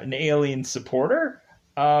an alien supporter,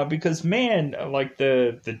 because man, like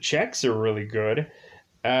the checks are really good.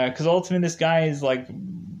 Because ultimately this guy is like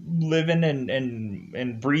living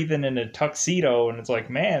and breathing in a tuxedo, and it's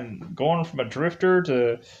like, man, going from a drifter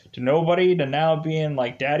to nobody to now being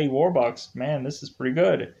like Daddy Warbucks, man, this is pretty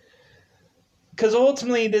good. Because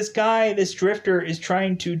ultimately this drifter is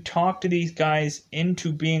trying to talk to these guys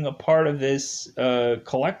into being a part of this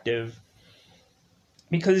collective,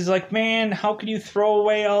 because he's like, man, how can you throw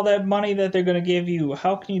away all that money that they're going to give you?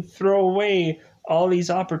 How can you throw away all these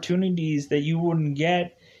opportunities that you wouldn't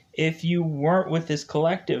get if you weren't with this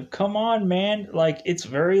collective? Come on, man. Like, it's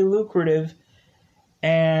very lucrative.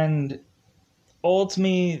 And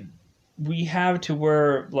ultimately, we have to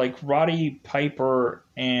where, like, Roddy Piper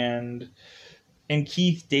and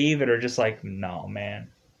Keith David are just like, no, man.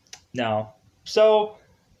 No. So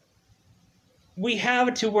we have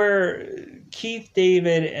it to where Keith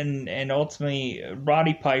David and ultimately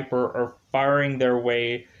Roddy Piper are firing their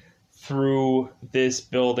way through this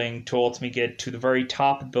building to ultimately get to the very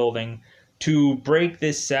top of the building to break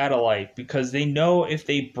this satellite, because they know if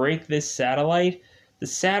they break this satellite, the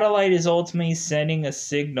satellite is ultimately sending a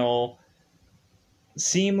signal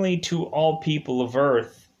seemingly to all people of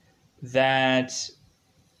Earth that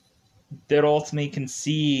that ultimately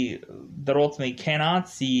cannot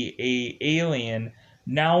see a alien.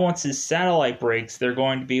 Now once this satellite breaks, they're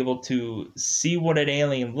going to be able to see what an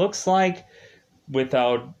alien looks like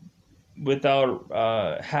without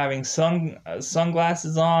having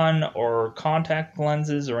sunglasses on or contact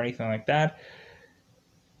lenses or anything like that.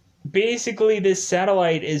 Basically, this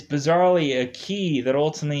satellite is bizarrely a key that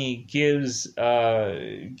ultimately gives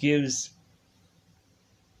the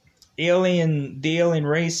alien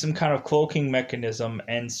race some kind of cloaking mechanism.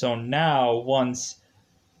 And so now once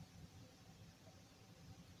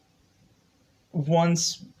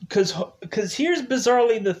because here's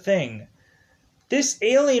bizarrely the thing, this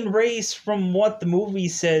alien race, from what the movie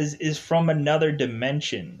says, is from another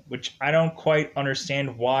dimension, which I don't quite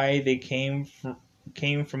understand why they came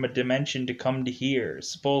from a dimension to come to here,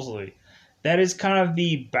 supposedly. That is kind of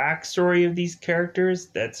the backstory of these characters,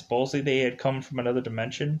 that supposedly they had come from another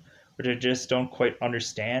dimension, which I just don't quite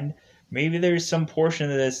understand. Maybe there's some portion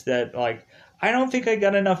of this that, like, I don't think I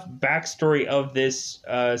got enough backstory of this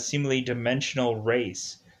seemingly dimensional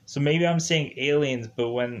race. So maybe I'm saying aliens, but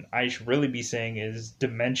when I should really be saying is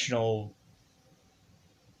dimensional,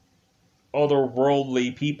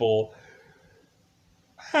 otherworldly people.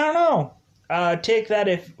 I don't know. Take that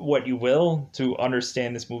if what you will to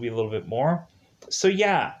understand this movie a little bit more. So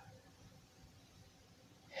yeah,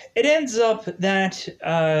 it ends up that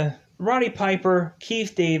Roddy Piper,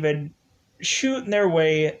 Keith David, shooting their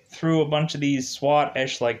way through a bunch of these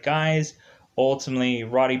SWAT-ish like guys. Ultimately,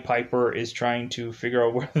 Roddy Piper is trying to figure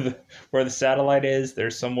out where the satellite is.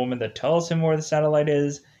 There's some woman that tells him where the satellite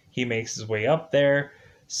is. He makes his way up there.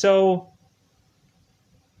 So,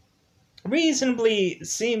 reasonably,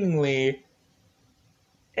 seemingly,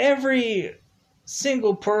 every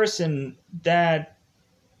single person that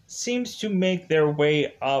seems to make their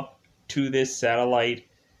way up to this satellite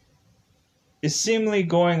is seemingly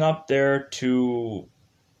going up there to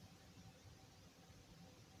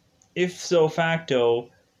if so facto,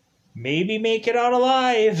 maybe make it out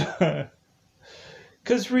alive.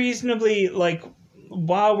 Because reasonably, like,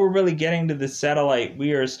 while we're really getting to the satellite,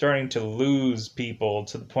 we are starting to lose people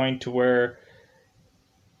to the point to where,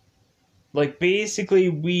 like, basically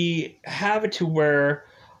we have it to where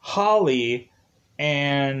Holly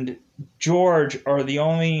and George are the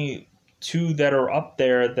only two that are up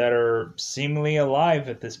there that are seemingly alive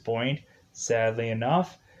at this point, sadly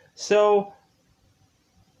enough. So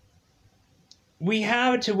we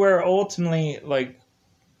have it to where ultimately, like,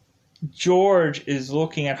 George is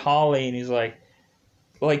looking at Holly and he's like,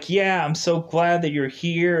 yeah, I'm so glad that you're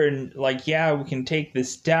here, and like, yeah, we can take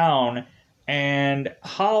this down. And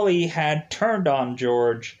Holly had turned on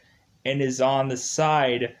George and is on the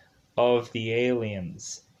side of the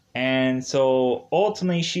aliens. And so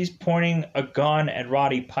ultimately, she's pointing a gun at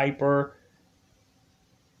Roddy Piper,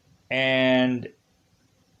 and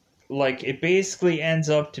like, it basically ends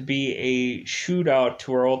up to be a shootout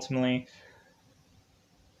to where ultimately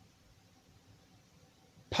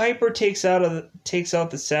Piper takes out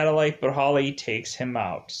the satellite, but Holly takes him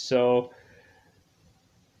out. So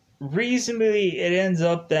reasonably, it ends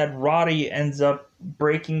up that Roddy ends up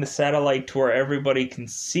breaking the satellite to where everybody can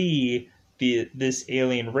see this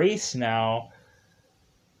alien race now,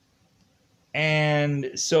 and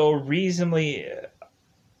so reasonably,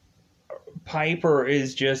 Piper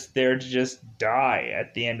is just there to just die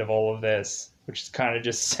at the end of all of this, which is kind of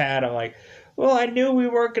just sad. I'm like, well, I knew we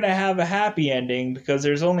weren't going to have a happy ending because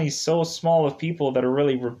there's only so small of people that are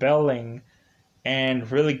really rebelling and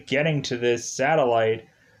really getting to this satellite.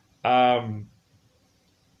 Um,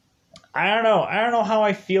 I don't know. I don't know how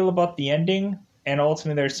I feel about the ending, and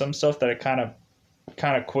ultimately, there's some stuff that I kind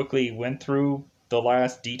of quickly went through the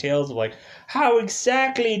last details of, like, how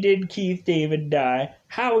exactly did Keith David die?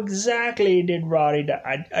 How exactly did Roddy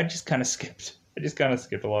die? I just kind of skipped. I just kind of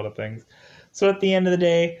skipped a lot of things. So at the end of the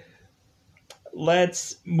day,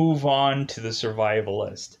 let's move on to the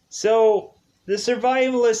Survivalist. So the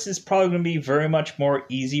Survivalist is probably going to be very much more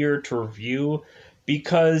easier to review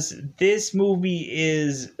because this movie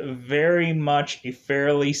is very much a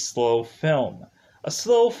fairly slow film. A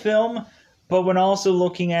slow film, but when also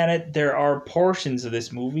looking at it, there are portions of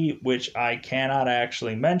this movie which I cannot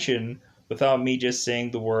actually mention without me just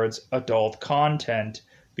saying the words adult content,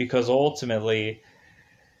 because ultimately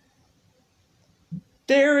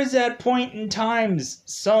there is at point in times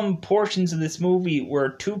some portions of this movie where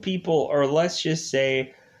two people are, let's just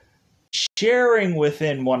say, sharing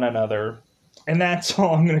within one another, and that's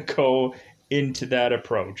all I'm going to go into that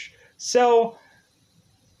approach. So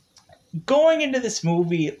going into this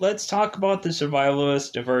movie, let's talk about the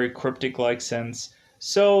Survivalist in a very cryptic-like sense.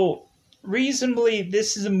 So reasonably,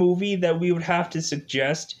 this is a movie that we would have to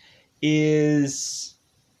suggest is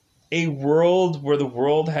a world where the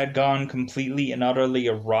world had gone completely and utterly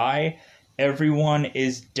awry. Everyone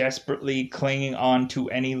is desperately clinging on to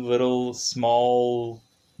any little small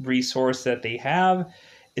resource that they have.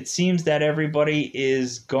 It seems that everybody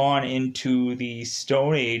is gone into the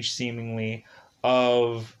Stone Age, seemingly,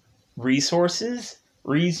 of resources.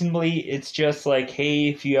 Reasonably, it's just like, hey,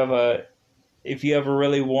 if you have a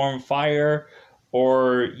really warm fire,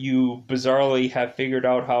 or you bizarrely have figured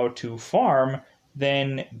out how to farm,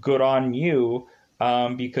 then good on you,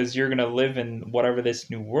 because you're going to live in whatever this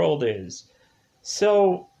new world is.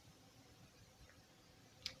 So,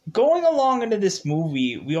 going along into this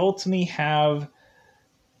movie, we ultimately have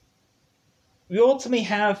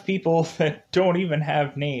people that don't even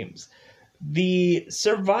have names. The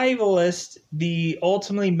survivalist, the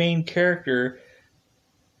ultimately main character,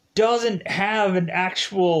 doesn't have an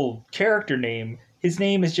actual character name. His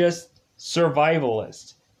name is just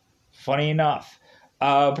Survivalist. Funny enough.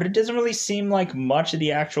 But it doesn't really seem like much of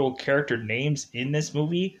the actual character names in this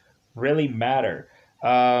movie really matter.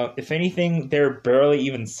 If anything, they're barely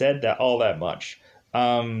even said that all that much.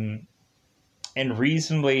 And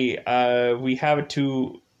reasonably, we have it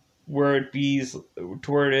to where it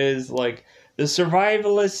is like the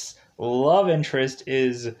survivalist's love interest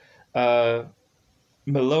is uh,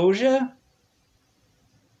 Meloja,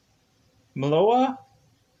 Meloa,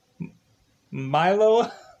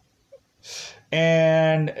 Milo,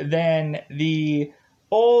 and then the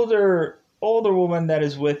older woman that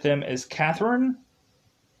is with him is Catherine.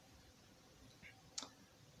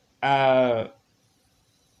 Uh,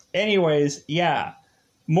 anyways, yeah,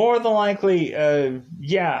 more than likely,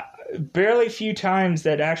 yeah, barely few times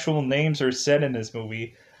that actual names are said in this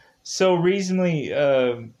movie. So reasonably,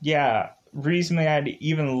 yeah, reasonably, I had to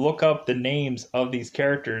even look up the names of these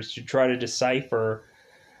characters to try to decipher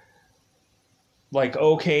like,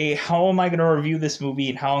 okay, how am I going to review this movie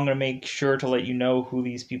and how I'm going to make sure to let you know who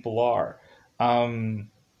these people are.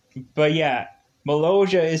 But yeah,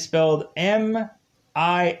 Maloja is spelled Milja.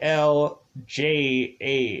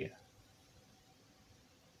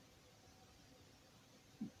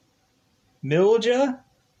 Milja?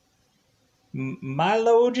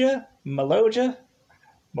 Miloja? Maloja?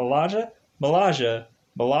 Malaja? Malaja?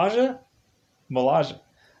 Malaja? Malaja.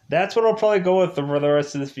 That's what I'll probably go with for the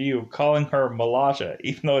rest of this view, calling her Malaja,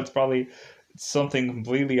 even though it's probably something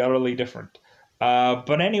completely, utterly different.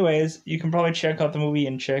 But anyways, you can probably check out the movie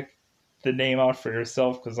and check the name out for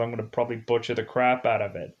yourself, because I'm going to probably butcher the crap out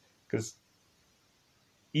of it. Because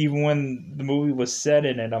even when the movie was set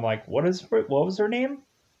in it, I'm like, what was her name?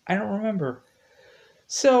 I don't remember.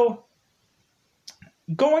 So,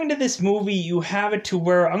 going to this movie, you have it to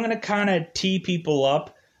where I'm going to kind of tee people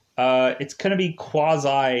up. It's going to be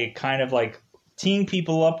quasi kind of like teeing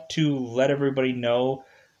people up to let everybody know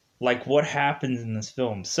like what happens in this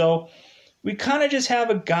film. So we kind of just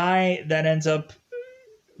have a guy that ends up,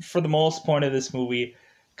 for the most point of this movie,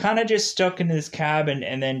 kind of just stuck in his cabin,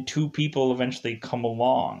 and then two people eventually come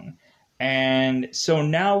along. And so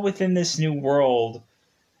now within this new world,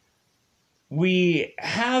 we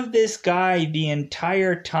have this guy the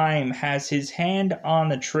entire time has his hand on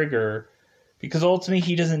the trigger, because ultimately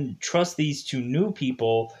he doesn't trust these two new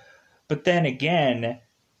people. But then again,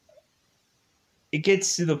 it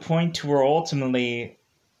gets to the point to where ultimately,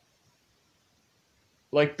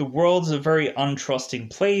 like, the world's a very untrusting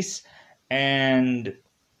place, and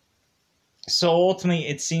so ultimately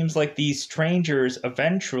it seems like these strangers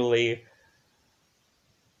eventually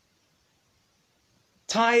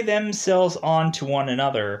tie themselves on to one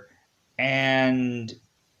another. And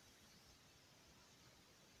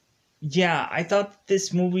yeah, I thought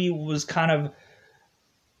this movie was kind of,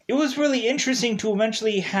 it was really interesting to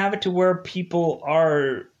eventually have it to where people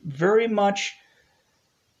are very much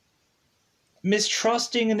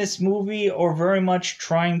mistrusting in this movie, or very much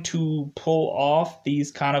trying to pull off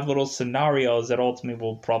these kind of little scenarios that ultimately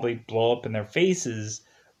will probably blow up in their faces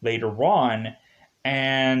later on.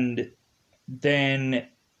 And then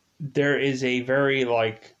there is a very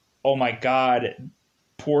like, oh my god,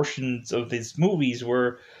 portions of these movies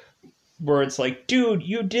where it's like, dude,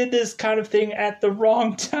 you did this kind of thing at the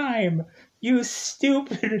wrong time. You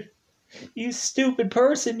stupid, you stupid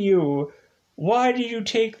person, you. Why did you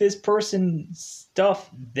take this person's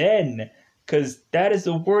stuff then? Because that is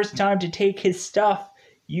the worst time to take his stuff,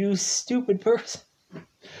 you stupid person.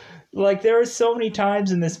 Like, there are so many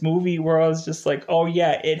times in this movie where I was just like, oh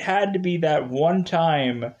yeah, it had to be that one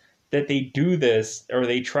time that they do this, or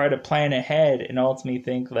they try to plan ahead and ultimately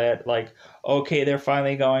think that, like, okay, they're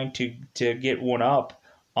finally going to get one up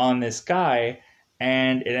on this guy,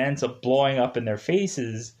 and it ends up blowing up in their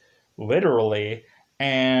faces, literally.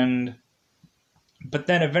 And but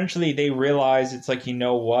then eventually they realize, it's like, you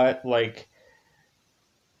know what, like,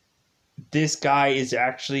 this guy is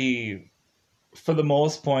actually, for the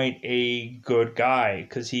most point, a good guy,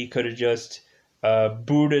 because he could have just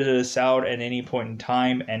booted us out at any point in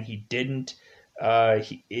time, and he didn't.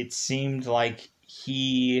 It seemed like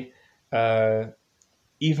he, uh,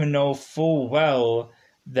 even though full well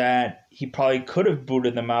that he probably could have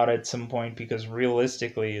booted them out at some point, because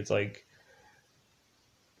realistically, it's like,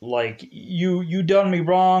 you done me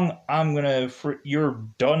wrong, I'm gonna you're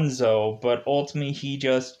donezo. But ultimately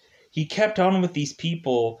he kept on with these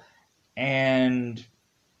people. And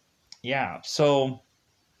yeah, so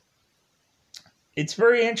it's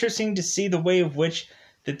very interesting to see the way of which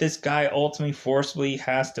that this guy ultimately forcibly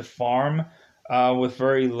has to farm with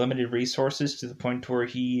very limited resources, to the point where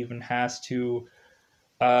he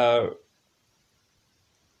uh,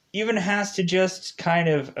 even has to just kind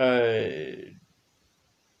of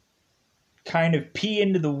pee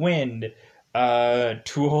into the wind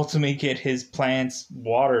to ultimately get his plants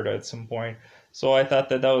watered at some point. So I thought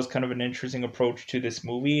that that was kind of an interesting approach to this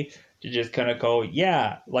movie, to just kind of go,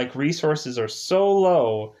 yeah, like, resources are so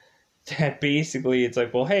low that basically it's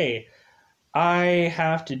like, well, hey, I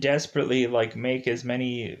have to desperately like make as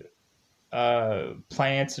many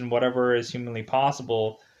plants and whatever as humanly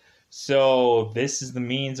possible. So this is the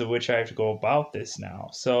means of which I have to go about this now.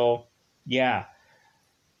 So yeah,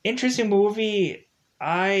 interesting movie.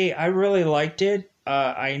 I really liked it.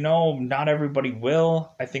 I know not everybody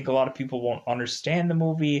will. I think a lot of people won't understand the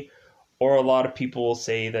movie, or a lot of people will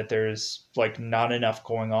say that there's like not enough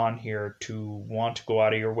going on here to want to go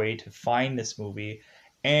out of your way to find this movie,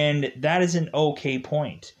 and that is an okay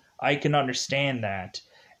point. I can understand that.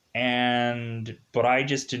 And but I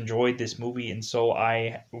just enjoyed this movie, and so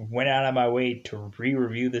I went out of my way to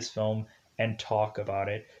re-review this film and talk about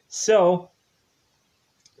it. So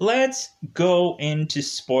let's go into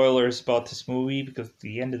spoilers about this movie, because at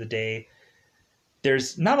the end of the day,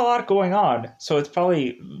 there's not a lot going on. So it's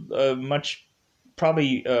probably I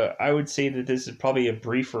would say that this is probably a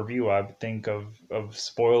brief review, I would think, of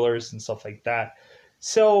spoilers and stuff like that.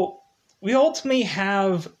 So we ultimately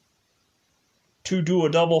have to do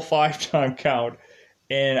a double five time count,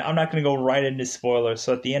 and I'm not going to go right into spoilers.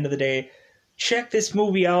 So at the end of the day, check this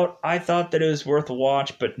movie out. I thought that it was worth a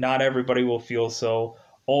watch, but not everybody will feel so.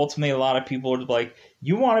 Ultimately, a lot of people are like,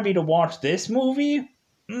 "You wanted me to watch this movie?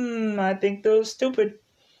 I think that was stupid."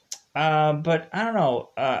 But I don't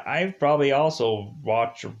know. I've probably also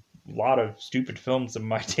watched a lot of stupid films in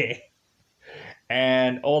my day,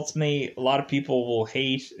 and ultimately, a lot of people will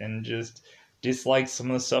hate and just dislike some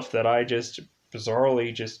of the stuff that I just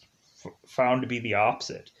bizarrely just found to be the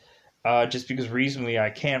opposite. Just because reasonably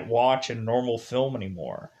I can't watch a normal film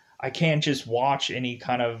anymore. I can't just watch any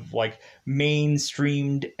kind of like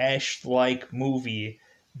mainstreamed esh like movie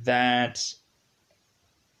that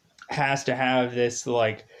has to have this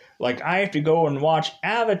like I have to go and watch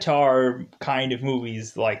Avatar kind of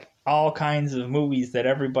movies, like all kinds of movies that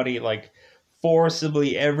everybody like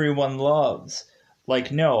forcibly everyone loves.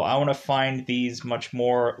 Like no, I want to find these much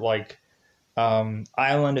more like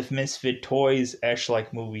Island of Misfit Toys esh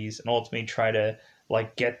like movies, and ultimately try to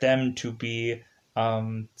like get them to be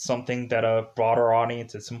something that a broader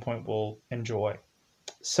audience at some point will enjoy.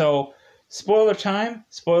 So spoiler time,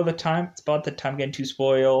 spoiler time. It's about the time getting to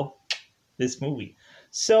spoil this movie.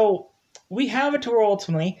 So we have it to where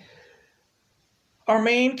ultimately our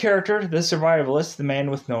main character, the survivalist, the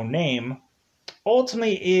man with no name,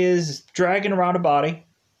 ultimately is dragging around a body.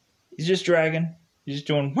 He's just dragging. He's just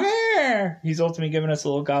doing where. He's ultimately giving us a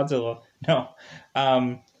little Godzilla. No,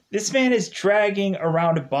 this man is dragging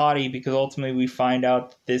around a body because ultimately we find out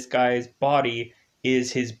that this guy's body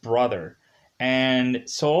is his brother, and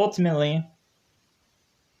so ultimately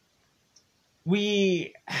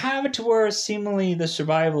we have it to where seemingly the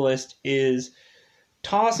survivalist is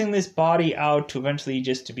tossing this body out to eventually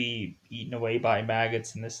just to be eaten away by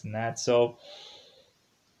maggots and this and that. So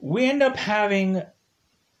we end up having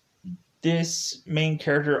this main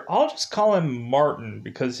character. I'll just call him Martin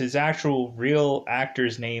because his actual real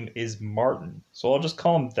actor's name is Martin. So I'll just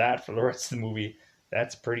call him that for the rest of the movie.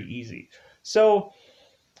 That's pretty easy. So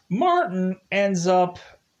Martin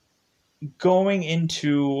going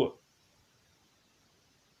into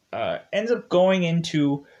ends up going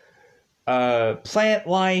into plant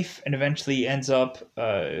life, and eventually ends up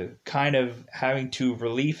kind of having to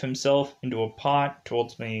relieve himself into a pot to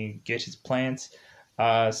ultimately get his plants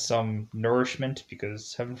some nourishment,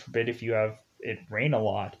 because heaven forbid if you have it rain a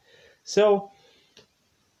lot. So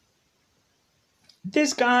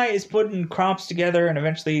this guy is putting crops together, and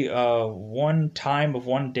eventually one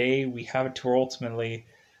day we have it to where ultimately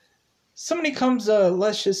somebody comes,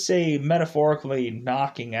 let's just say metaphorically,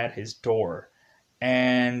 knocking at his door.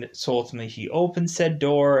 And so ultimately he opens said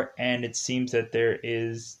door, and it seems that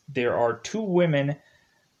there are two women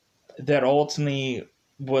that ultimately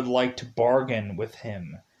would like to bargain with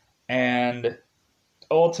him. And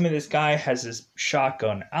ultimately this guy has his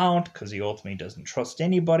shotgun out because he ultimately doesn't trust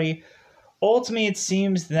anybody. Ultimately it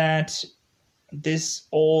seems that this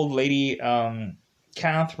old lady,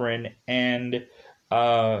 Catherine, and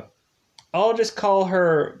I'll just call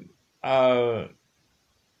her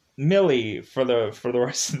Millie for the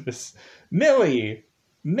rest of this. Millie,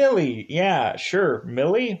 yeah, sure,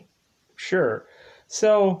 Millie, sure.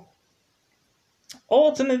 So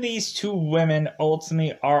ultimately, these two women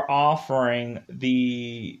ultimately are offering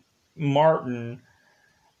the Martin.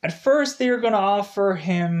 At first, they were going to offer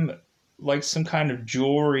him like some kind of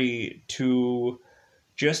jewelry to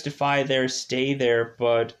justify their stay there,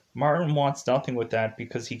 but Martin wants nothing with that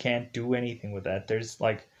because he can't do anything with that. It's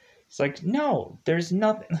like, no, there's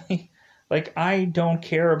nothing. Like I don't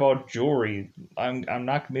care about jewelry. I'm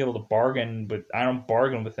not gonna be able to bargain with. I don't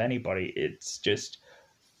bargain with anybody. It's just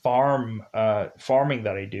farming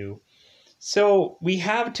that I do. So we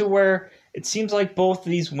have to where it seems like both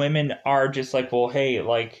of these women are just like, well, hey,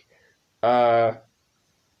 like, uh,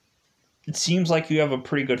 it seems like you have a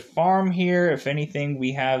pretty good farm here. If anything,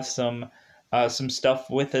 we have some stuff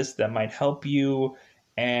with us that might help you.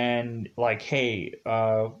 And like, hey,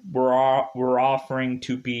 we're offering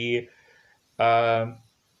to be uh,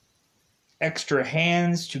 extra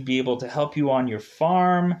hands to be able to help you on your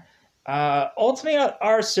farm. Ultimately,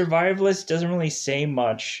 our survivalist doesn't really say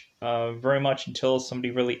much, very much until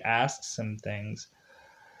somebody really asks him things.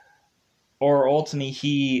 Or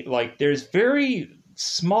ultimately, there's very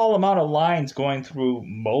small amount of lines going through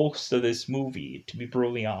most of this movie, to be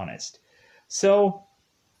brutally honest. So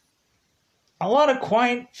a lot of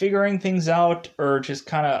quiet figuring things out, or just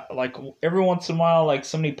kind of like every once in a while, like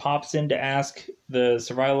somebody pops in to ask the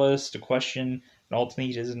survivalist a question, and ultimately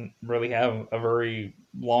he doesn't really have a very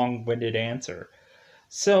long-winded answer.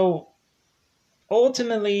 So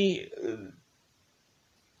ultimately,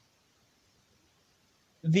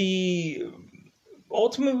 the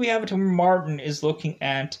ultimately we have it to Martin is looking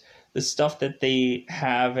at the stuff that they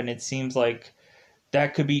have, and it seems like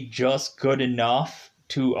that could be just good enough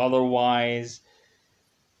to otherwise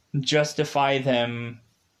justify them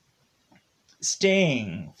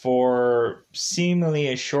staying for seemingly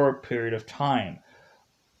a short period of time.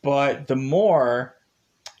 But the more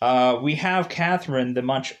we have Catherine, the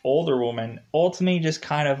much older woman, ultimately just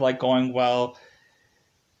kind of like going, well,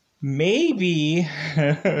 maybe,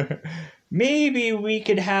 maybe we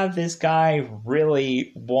could have this guy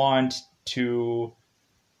really want to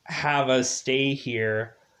have us stay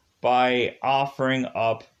here by offering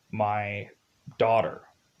up my daughter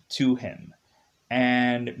to him.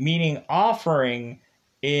 And meaning offering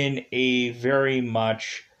in a very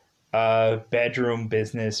much bedroom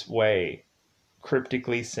business way,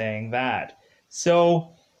 cryptically saying that.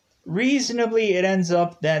 So, reasonably, it ends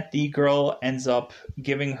up that the girl ends up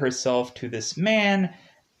giving herself to this man,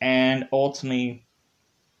 and ultimately,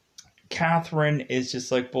 Catherine is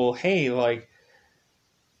just like, well, hey, like,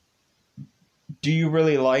 do you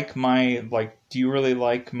really like my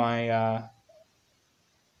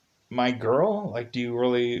girl? Like, do you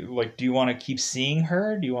want to keep seeing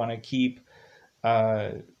her? Do you want to keep uh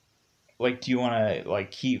do you want to like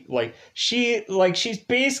keep she's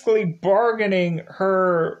basically bargaining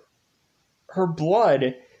her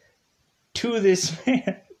blood to this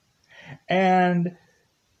man. And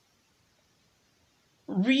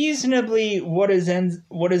reasonably what is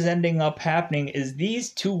ending up happening is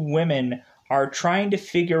these two women are trying to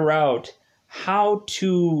figure out how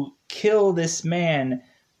to kill this man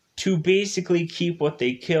to basically keep what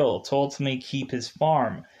they kill, to ultimately keep his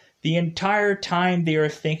farm. The entire time they are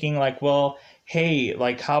thinking like, well, hey,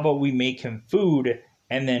 like how about we make him food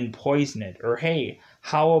and then poison it? Or hey,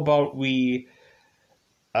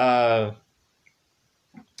 uh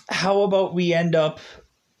how about we end up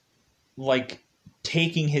like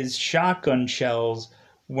taking his shotgun shells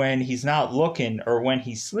when he's not looking or when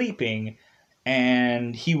he's sleeping,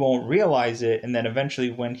 and he won't realize it, and then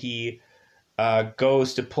eventually when he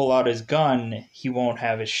goes to pull out his gun, he won't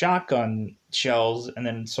have his shotgun shells, and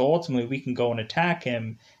then so ultimately we can go and attack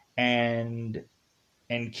him and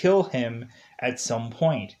kill him at some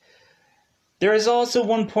point. There is also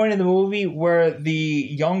one point in the movie where the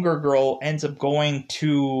younger girl ends up going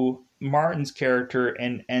to Martin's character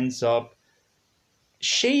and ends up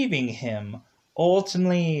shaving him,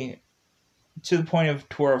 ultimately to the point of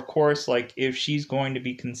to where, of course, like if she's going to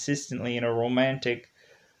be consistently in a romantic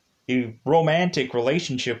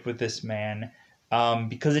relationship with this man,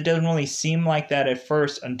 because it doesn't really seem like that at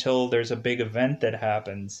first until there's a big event that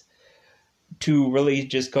happens, to really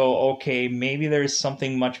just go, okay, maybe there's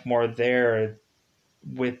something much more there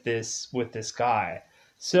with this guy.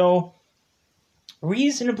 So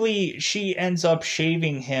reasonably, she ends up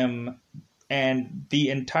shaving him, and the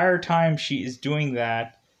entire time she is doing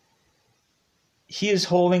that, he is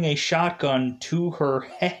holding a shotgun to her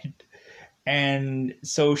head, and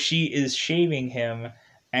so she is shaving him.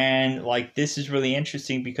 And like this is really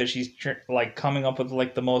interesting because she's like coming up with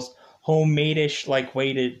like the most homemade-ish like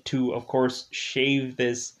way to of course shave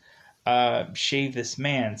this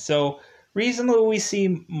man. So reasonably we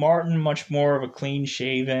see Martin much more of a clean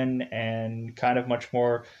shaven and kind of much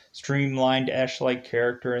more streamlined Ash like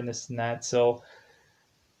character in this and that. So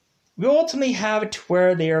we ultimately have it to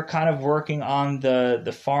where they are kind of working on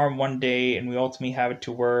the farm one day, and we ultimately have it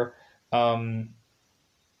um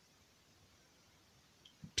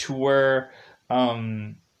to where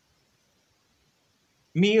um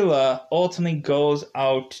Mila ultimately goes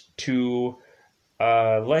out to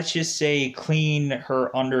let's just say clean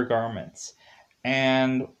her undergarments.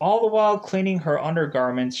 And all the while cleaning her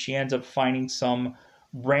undergarments, she ends up finding some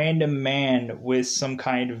random man with some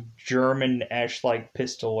kind of German ash like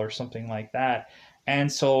pistol or something like that.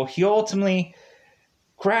 And so he ultimately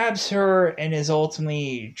grabs her and is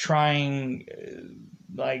ultimately trying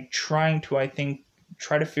to, I think,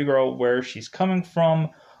 try to figure out where she's coming from,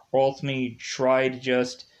 or ultimately try to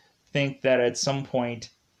just think that at some point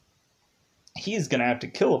he's gonna have to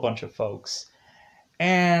kill a bunch of folks.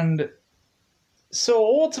 And so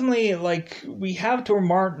ultimately, like, we have to where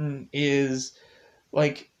Martin is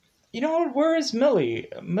like, you know, where is Millie,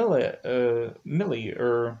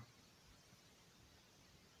 or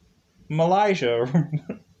Malaysia, or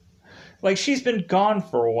like she's been gone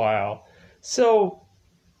for a while. So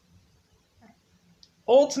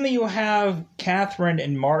ultimately you have Catherine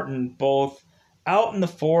and Martin both out in the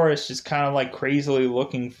forest, just kind of like crazily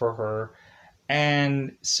looking for her.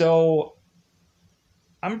 And so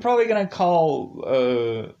I'm probably gonna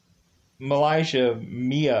call Malaysia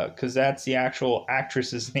Mia because that's the actual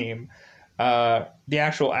actress's name. The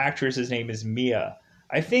actual actress's name is Mia.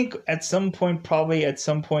 I think at some point, probably at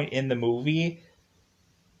some point in the movie,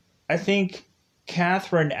 I think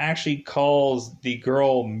Catherine actually calls the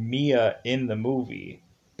girl Mia in the movie,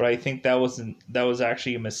 but I think that was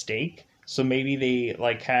actually a mistake. So maybe they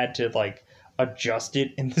like had to like adjust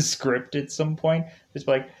it in the script at some point. Just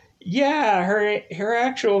like, yeah, her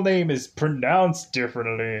actual name is pronounced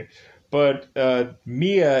differently, but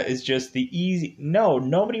Mia is just the easy. No,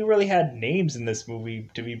 nobody really had names in this movie.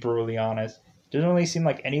 To be brutally honest, doesn't really seem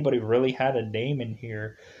like anybody really had a name in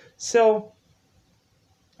here. So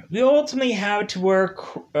we ultimately have to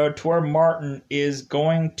where Martin is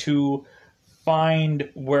going to find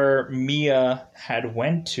where Mia had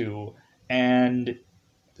went to, and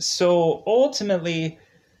so ultimately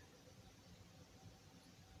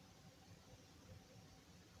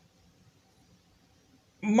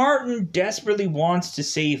Martin desperately wants to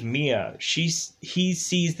save Mia. He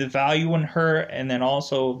sees the value in her, and then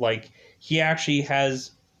also like he actually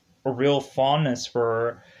has a real fondness for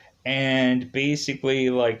her. And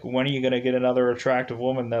basically, like, when are you gonna get another attractive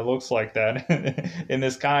woman that looks like that in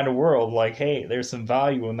this kind of world? Like, hey, there's some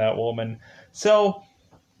value in that woman. So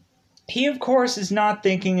he, of course, is not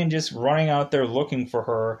thinking and just running out there looking for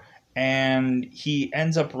her, and he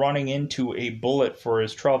ends up running into a bullet for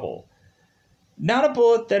his trouble. Not a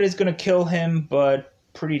bullet that is going to kill him, but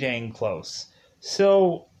pretty dang close.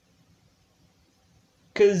 So,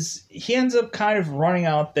 because he ends up kind of running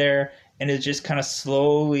out there and is just kind of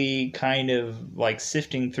slowly kind of like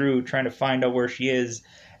sifting through, trying to find out where she is.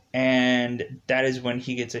 And that is when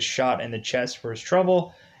he gets a shot in the chest for his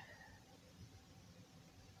trouble.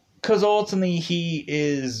 Because ultimately he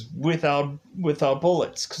is without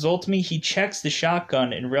bullets. Because ultimately he checks the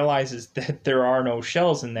shotgun and realizes that there are no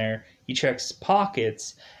shells in there. He checks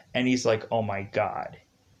pockets and he's like, "Oh my god,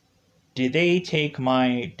 did they take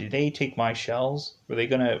my shells?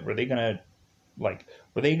 Like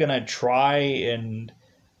were they gonna try and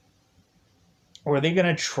were they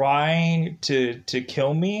gonna try to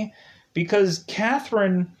kill me?" Because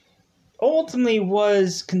Catherine ultimately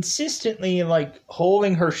was consistently like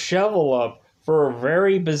holding her shovel up for a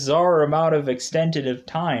very bizarre amount of extended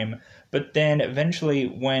time. But then eventually,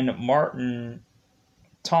 when Martin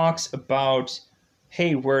talks about,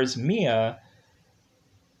 "Hey, where's Mia?"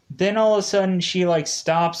 then all of a sudden she like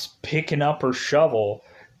stops picking up her shovel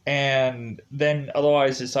and then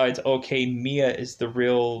otherwise decides, okay, Mia is the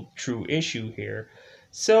real true issue here.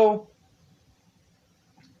 So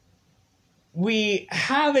we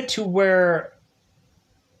have it to where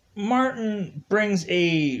Martin brings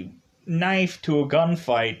a knife to a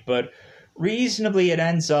gunfight, but reasonably it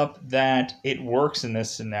ends up that it works in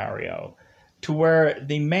this scenario. To where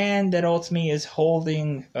the man that ultimately is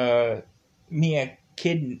holding Mia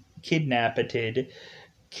kidnapped,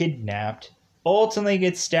 ultimately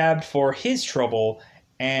gets stabbed for his trouble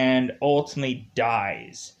and ultimately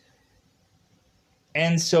dies.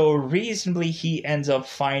 And so reasonably he ends up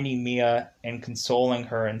finding Mia and consoling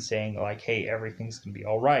her and saying like, "Hey, everything's going to be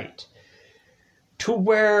all right." To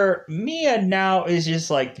where Mia now is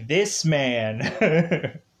just like, "This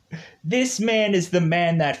man this man is the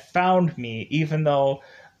man that found me," even though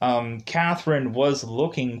Catherine was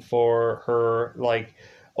looking for her. Like,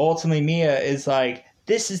 ultimately, Mia is like,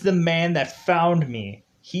 "This is the man that found me.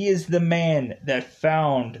 He is the man that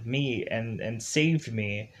found me and saved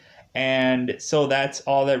me." And so that's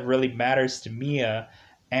all that really matters to Mia.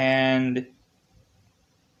 And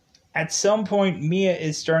at some point, Mia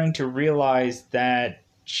is starting to realize that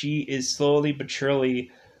she is slowly but surely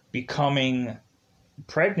becoming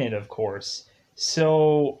pregnant, of course.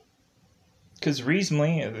 So, because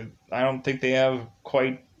recently, I don't think they have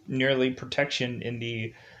quite nearly protection in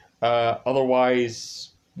the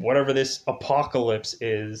otherwise, whatever this apocalypse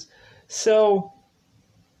is. So,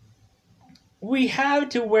 we have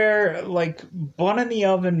to where, like, Bun in the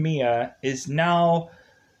Oven Mia is now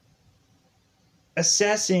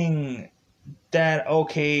assessing that,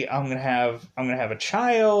 okay, I'm gonna have a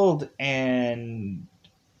child, and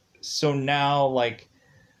so now, like,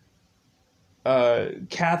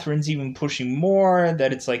 Catherine's even pushing more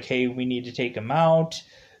that it's like, "Hey, we need to take him out.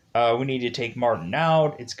 We need to take Martin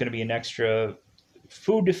out. It's going to be an extra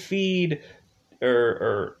food to feed,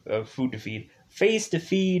 or food to feed, face to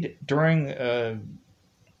feed during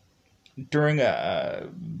during a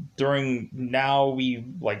during now we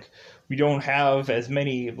don't have as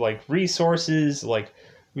many like resources, like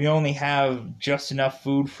we only have just enough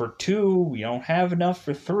food for two, we don't have enough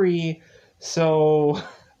for three, so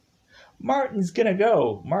Martin's gonna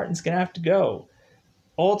have to go.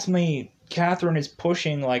 Ultimately, Catherine is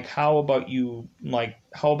pushing like, how about you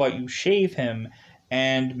shave him?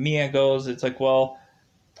 And Mia goes, it's like, well,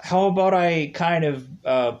 how about I kind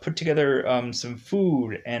of put together some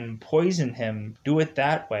food and poison him, do it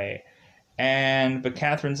that way? And but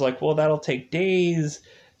Catherine's like, well, that'll take days.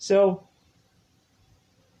 So,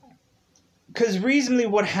 because reasonably,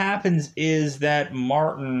 what happens is that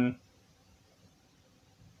Martin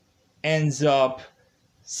ends up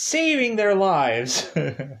saving their lives,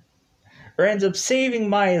 or ends up saving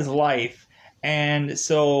Maya's life, and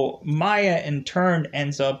so Maya in turn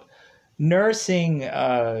ends up nursing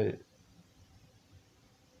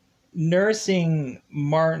nursing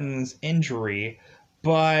Martin's injury,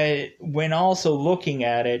 but when also looking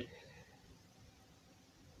at it,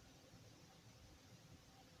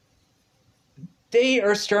 they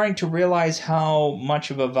are starting to realize how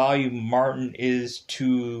much of a value Martin is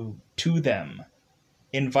to them,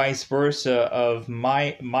 and vice versa. Of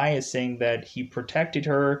Maya saying that he protected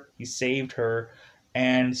her, he saved her,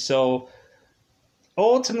 and so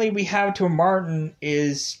ultimately we have to Martin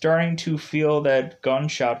is starting to feel that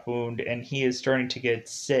gunshot wound, and he is starting to get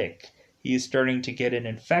sick. He is starting to get an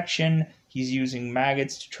infection. He's using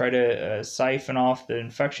maggots to try to siphon off the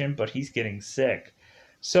infection, but he's getting sick.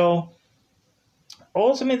 So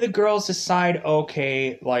ultimately the girls decide,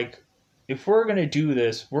 okay, like if we're gonna do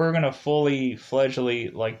this, we're gonna fully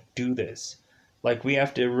fledgedly like do this. Like we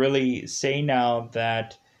have to really say now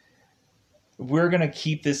that we're gonna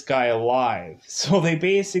keep this guy alive. So they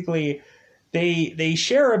basically they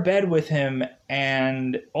share a bed with him,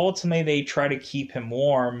 and ultimately they try to keep him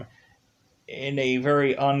warm in a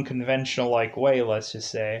very unconventional like way, let's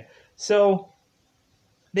just say. So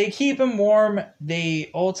they keep him warm,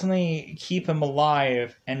 they ultimately keep him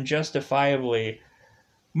alive, and justifiably,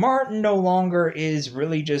 Martin no longer is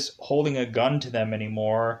really just holding a gun to them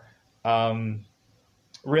anymore. Um,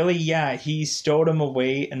 really, yeah, he stowed him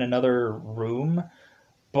away in another room,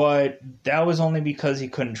 but that was only because he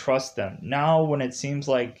couldn't trust them. Now, when it seems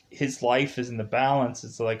like his life is in the balance,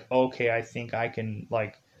 it's like, okay, I think I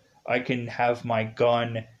can have my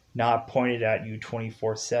gun not pointed at you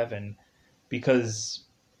 24/7, because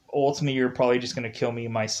ultimately you're probably just going to kill me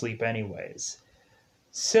in my sleep anyways.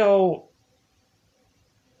 So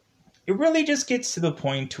it really just gets to the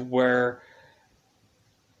point where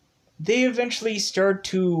they eventually start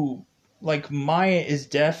to, like, Maya is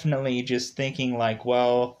definitely just thinking like,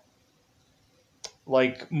 well,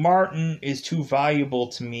 like Martin is too valuable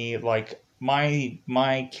to me, like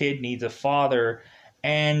my kid needs a father.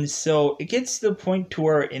 And so it gets to the point to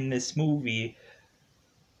where in this movie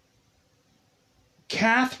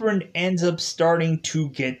Catherine ends up starting to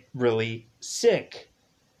get really sick.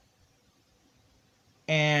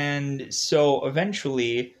 And so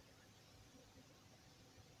eventually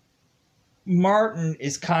Martin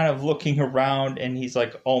is kind of looking around and he's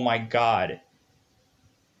like, "Oh my god.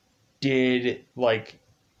 Did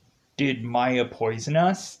did Maya poison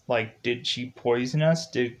us? Like did she poison us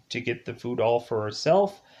to get the food all for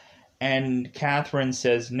herself?" And Catherine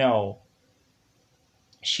says, "No.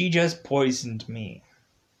 She just poisoned me."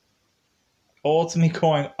 Ultimately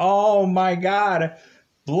going, "Oh my god.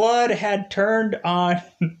 Blood had turned on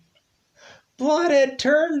blood had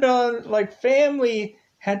turned on, like family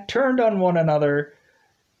had turned on one another."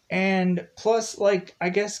 And plus, like, I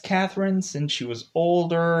guess Catherine, since she was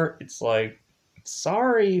older, it's like,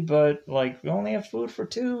 sorry, but like we only have food for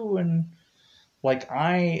two, and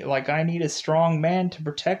I need a strong man to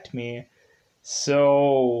protect me.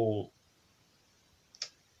 So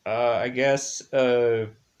I guess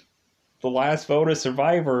the last vote of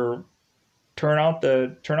Survivor, turn out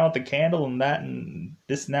the candle, and that and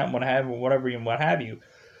this and that and what have you.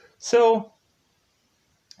 So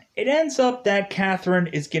it ends up that Catherine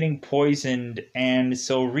is getting poisoned, and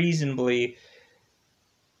so reasonably,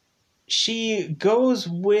 she goes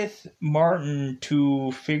with Martin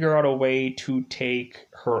to figure out a way to take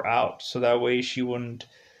her out, so that way she wouldn't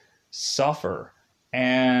suffer.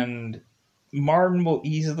 And Martin will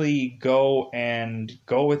easily go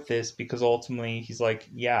with this because ultimately he's like,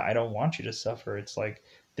 yeah, I don't want you to suffer. It's like,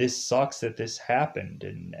 this sucks that this happened,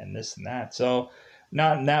 and this and that. So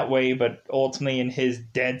not in that way, but ultimately in his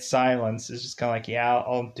dead silence is just kind of like, yeah,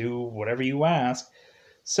 I'll do whatever you ask.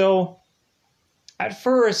 So at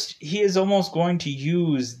first he is almost going to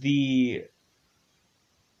use the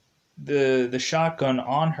shotgun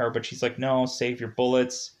on her, but she's like, no, save your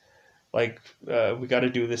bullets. Like, we got to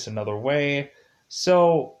do this another way.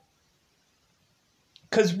 So,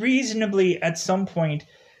 because reasonably at some point,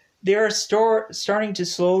 they're starting to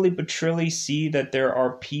slowly but surely see that there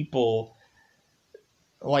are people,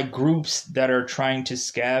 like groups, that are trying to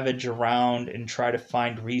scavenge around and try to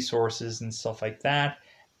find resources and stuff like that.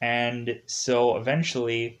 And so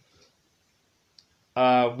eventually,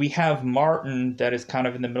 we have Martin that is kind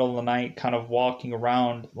of in the middle of the night, kind of walking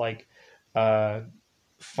around, like, uh,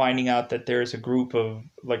 finding out that there's a group of,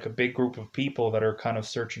 like, a big group of people that are kind of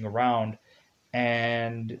searching around.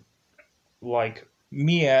 And, like,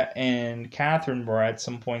 Mia and Catherine were at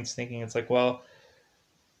some points thinking, it's like, well,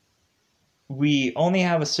 we only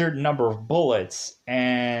have a certain number of bullets,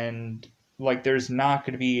 and, like, there's not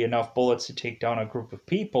going to be enough bullets to take down a group of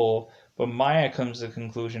people. But Maya comes to the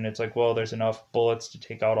conclusion, it's like, well, there's enough bullets to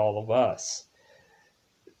take out all of us.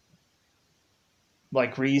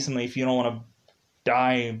 Like, recently, if you don't want to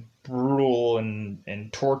die brutal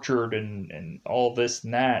and tortured and all this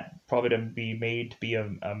and that, probably to be made to be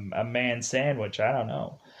a man sandwich, I don't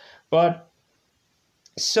know. But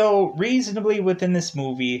so reasonably within this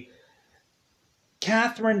movie,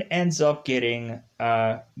 Catherine ends up getting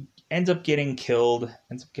killed,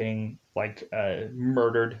 ends up getting, like,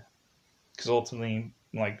 murdered, because ultimately,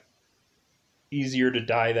 like, easier to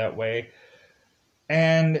die that way.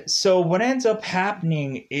 And so what ends up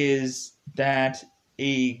happening is that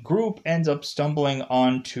a group ends up stumbling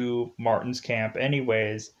onto Martin's camp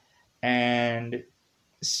anyways. And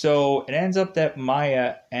so it ends up that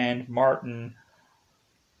Maya and Martin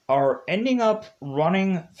are ending up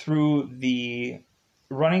running through the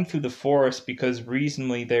forest, because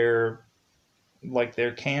reasonably their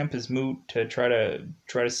camp is moot to try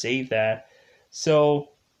to save that. So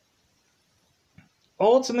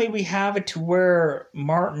ultimately we have it to where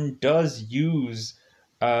Martin does use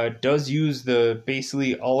the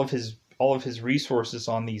basically all of his resources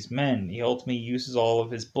on these men. He ultimately uses all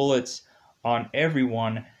of his bullets on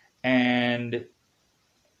everyone, and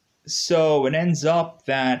so it ends up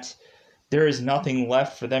that there is nothing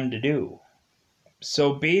left for them to do.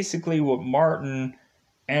 So basically, what Martin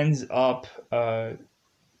ends up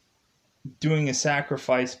doing a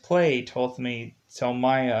sacrifice play to ultimately tell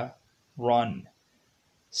Maya, run.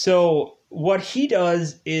 So what he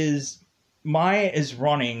does is Maya is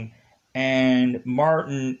running and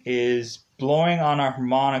Martin is blowing on a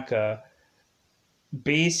harmonica,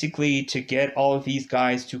 basically to get all of these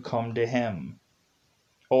guys to come to him.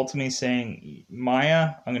 Ultimately saying,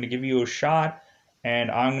 Maya, I'm going to give you a shot,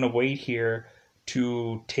 and I'm going to wait here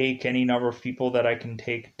to take any number of people that I can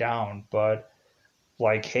take down. But,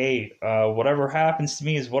 like, hey, whatever happens to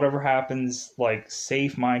me is whatever happens. Like,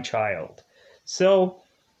 save my child. So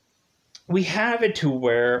we have it to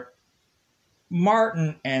where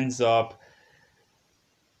Martin ends up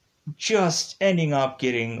just ending up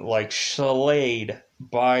getting, like, shallayed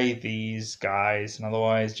by these guys, and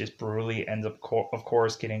otherwise just brutally ends up, of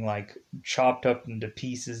course, getting, like, chopped up into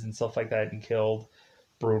pieces and stuff like that and killed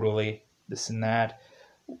brutally, this and that.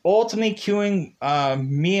 Ultimately cueing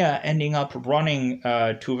Mia ending up running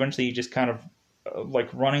to eventually just kind of like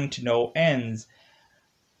running to no ends,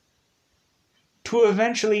 to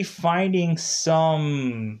eventually finding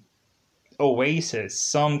some oasis,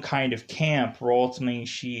 some kind of camp, where ultimately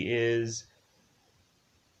she is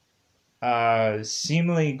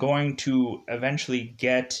seemingly going to eventually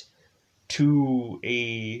get to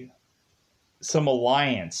some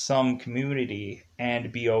alliance, some community,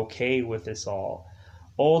 and be okay with this all.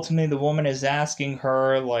 Ultimately, the woman is asking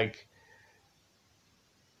her, like,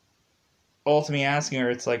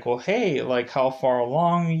 it's like, well, hey, like, how far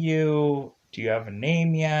along are you? Do you have a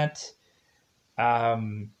name yet?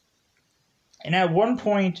 And at one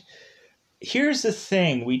point, here's the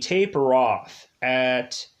thing, we taper off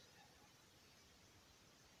at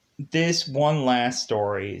this one last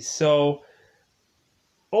story. So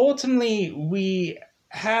ultimately, we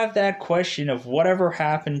have that question of whatever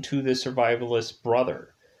happened to the survivalist brother.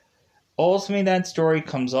 Ultimately, that story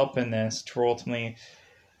comes up in this, to ultimately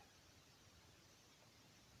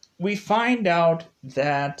we find out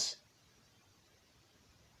that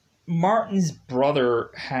Martin's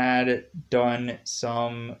brother had done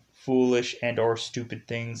some foolish and or stupid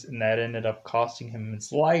things, and that ended up costing him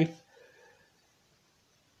his life.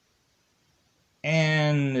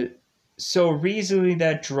 And so reasonably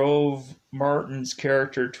that drove Martin's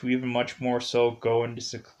character to even much more so go into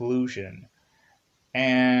seclusion.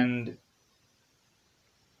 And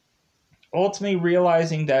ultimately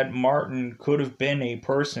realizing that Martin could have been a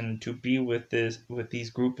person to be with these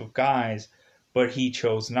group of guys, but he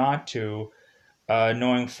chose not to,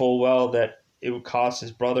 knowing full well that it would cost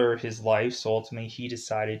his brother his life, so ultimately he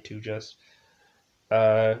decided to just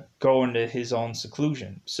go into his own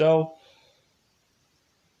seclusion. So,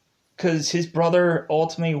 because his brother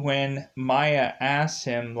ultimately, when Maya asks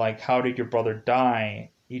him, like, how did your brother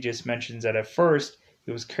die? He just mentions that at first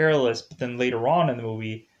he was careless, but then later on in the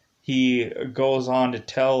movie, he goes on to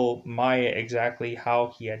tell Maya exactly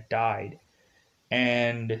how he had died.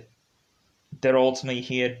 And that ultimately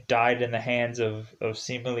he had died in the hands of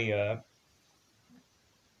seemingly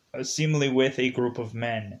with a group of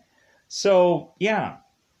men. So, yeah,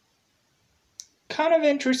 kind of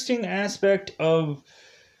interesting aspect of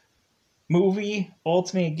movie.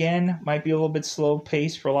 Ultimately, again, might be a little bit slow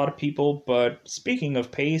paced for a lot of people, but speaking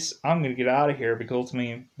of pace, I'm going to get out of here because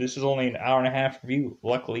ultimately this is only an hour and a half review,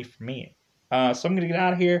 luckily for me. So I'm going to get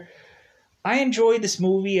out of here. I enjoyed this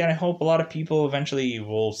movie, and I hope a lot of people eventually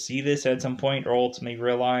will see this at some point or ultimately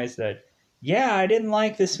realize that, yeah, I didn't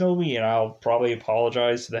like this movie, and I'll probably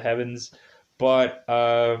apologize to the heavens, but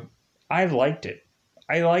I liked it.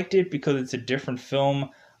 I liked it because it's a different film.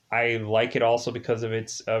 I like it also because of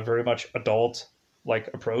its very much adult like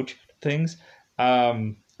approach to things.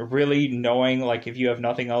 Really knowing like if you have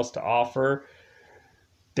nothing else to offer,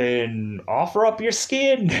 then offer up your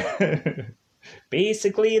skin.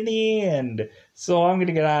 Basically in the end. So I'm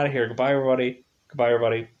gonna get out of here. Goodbye, everybody. Goodbye,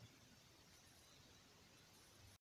 everybody.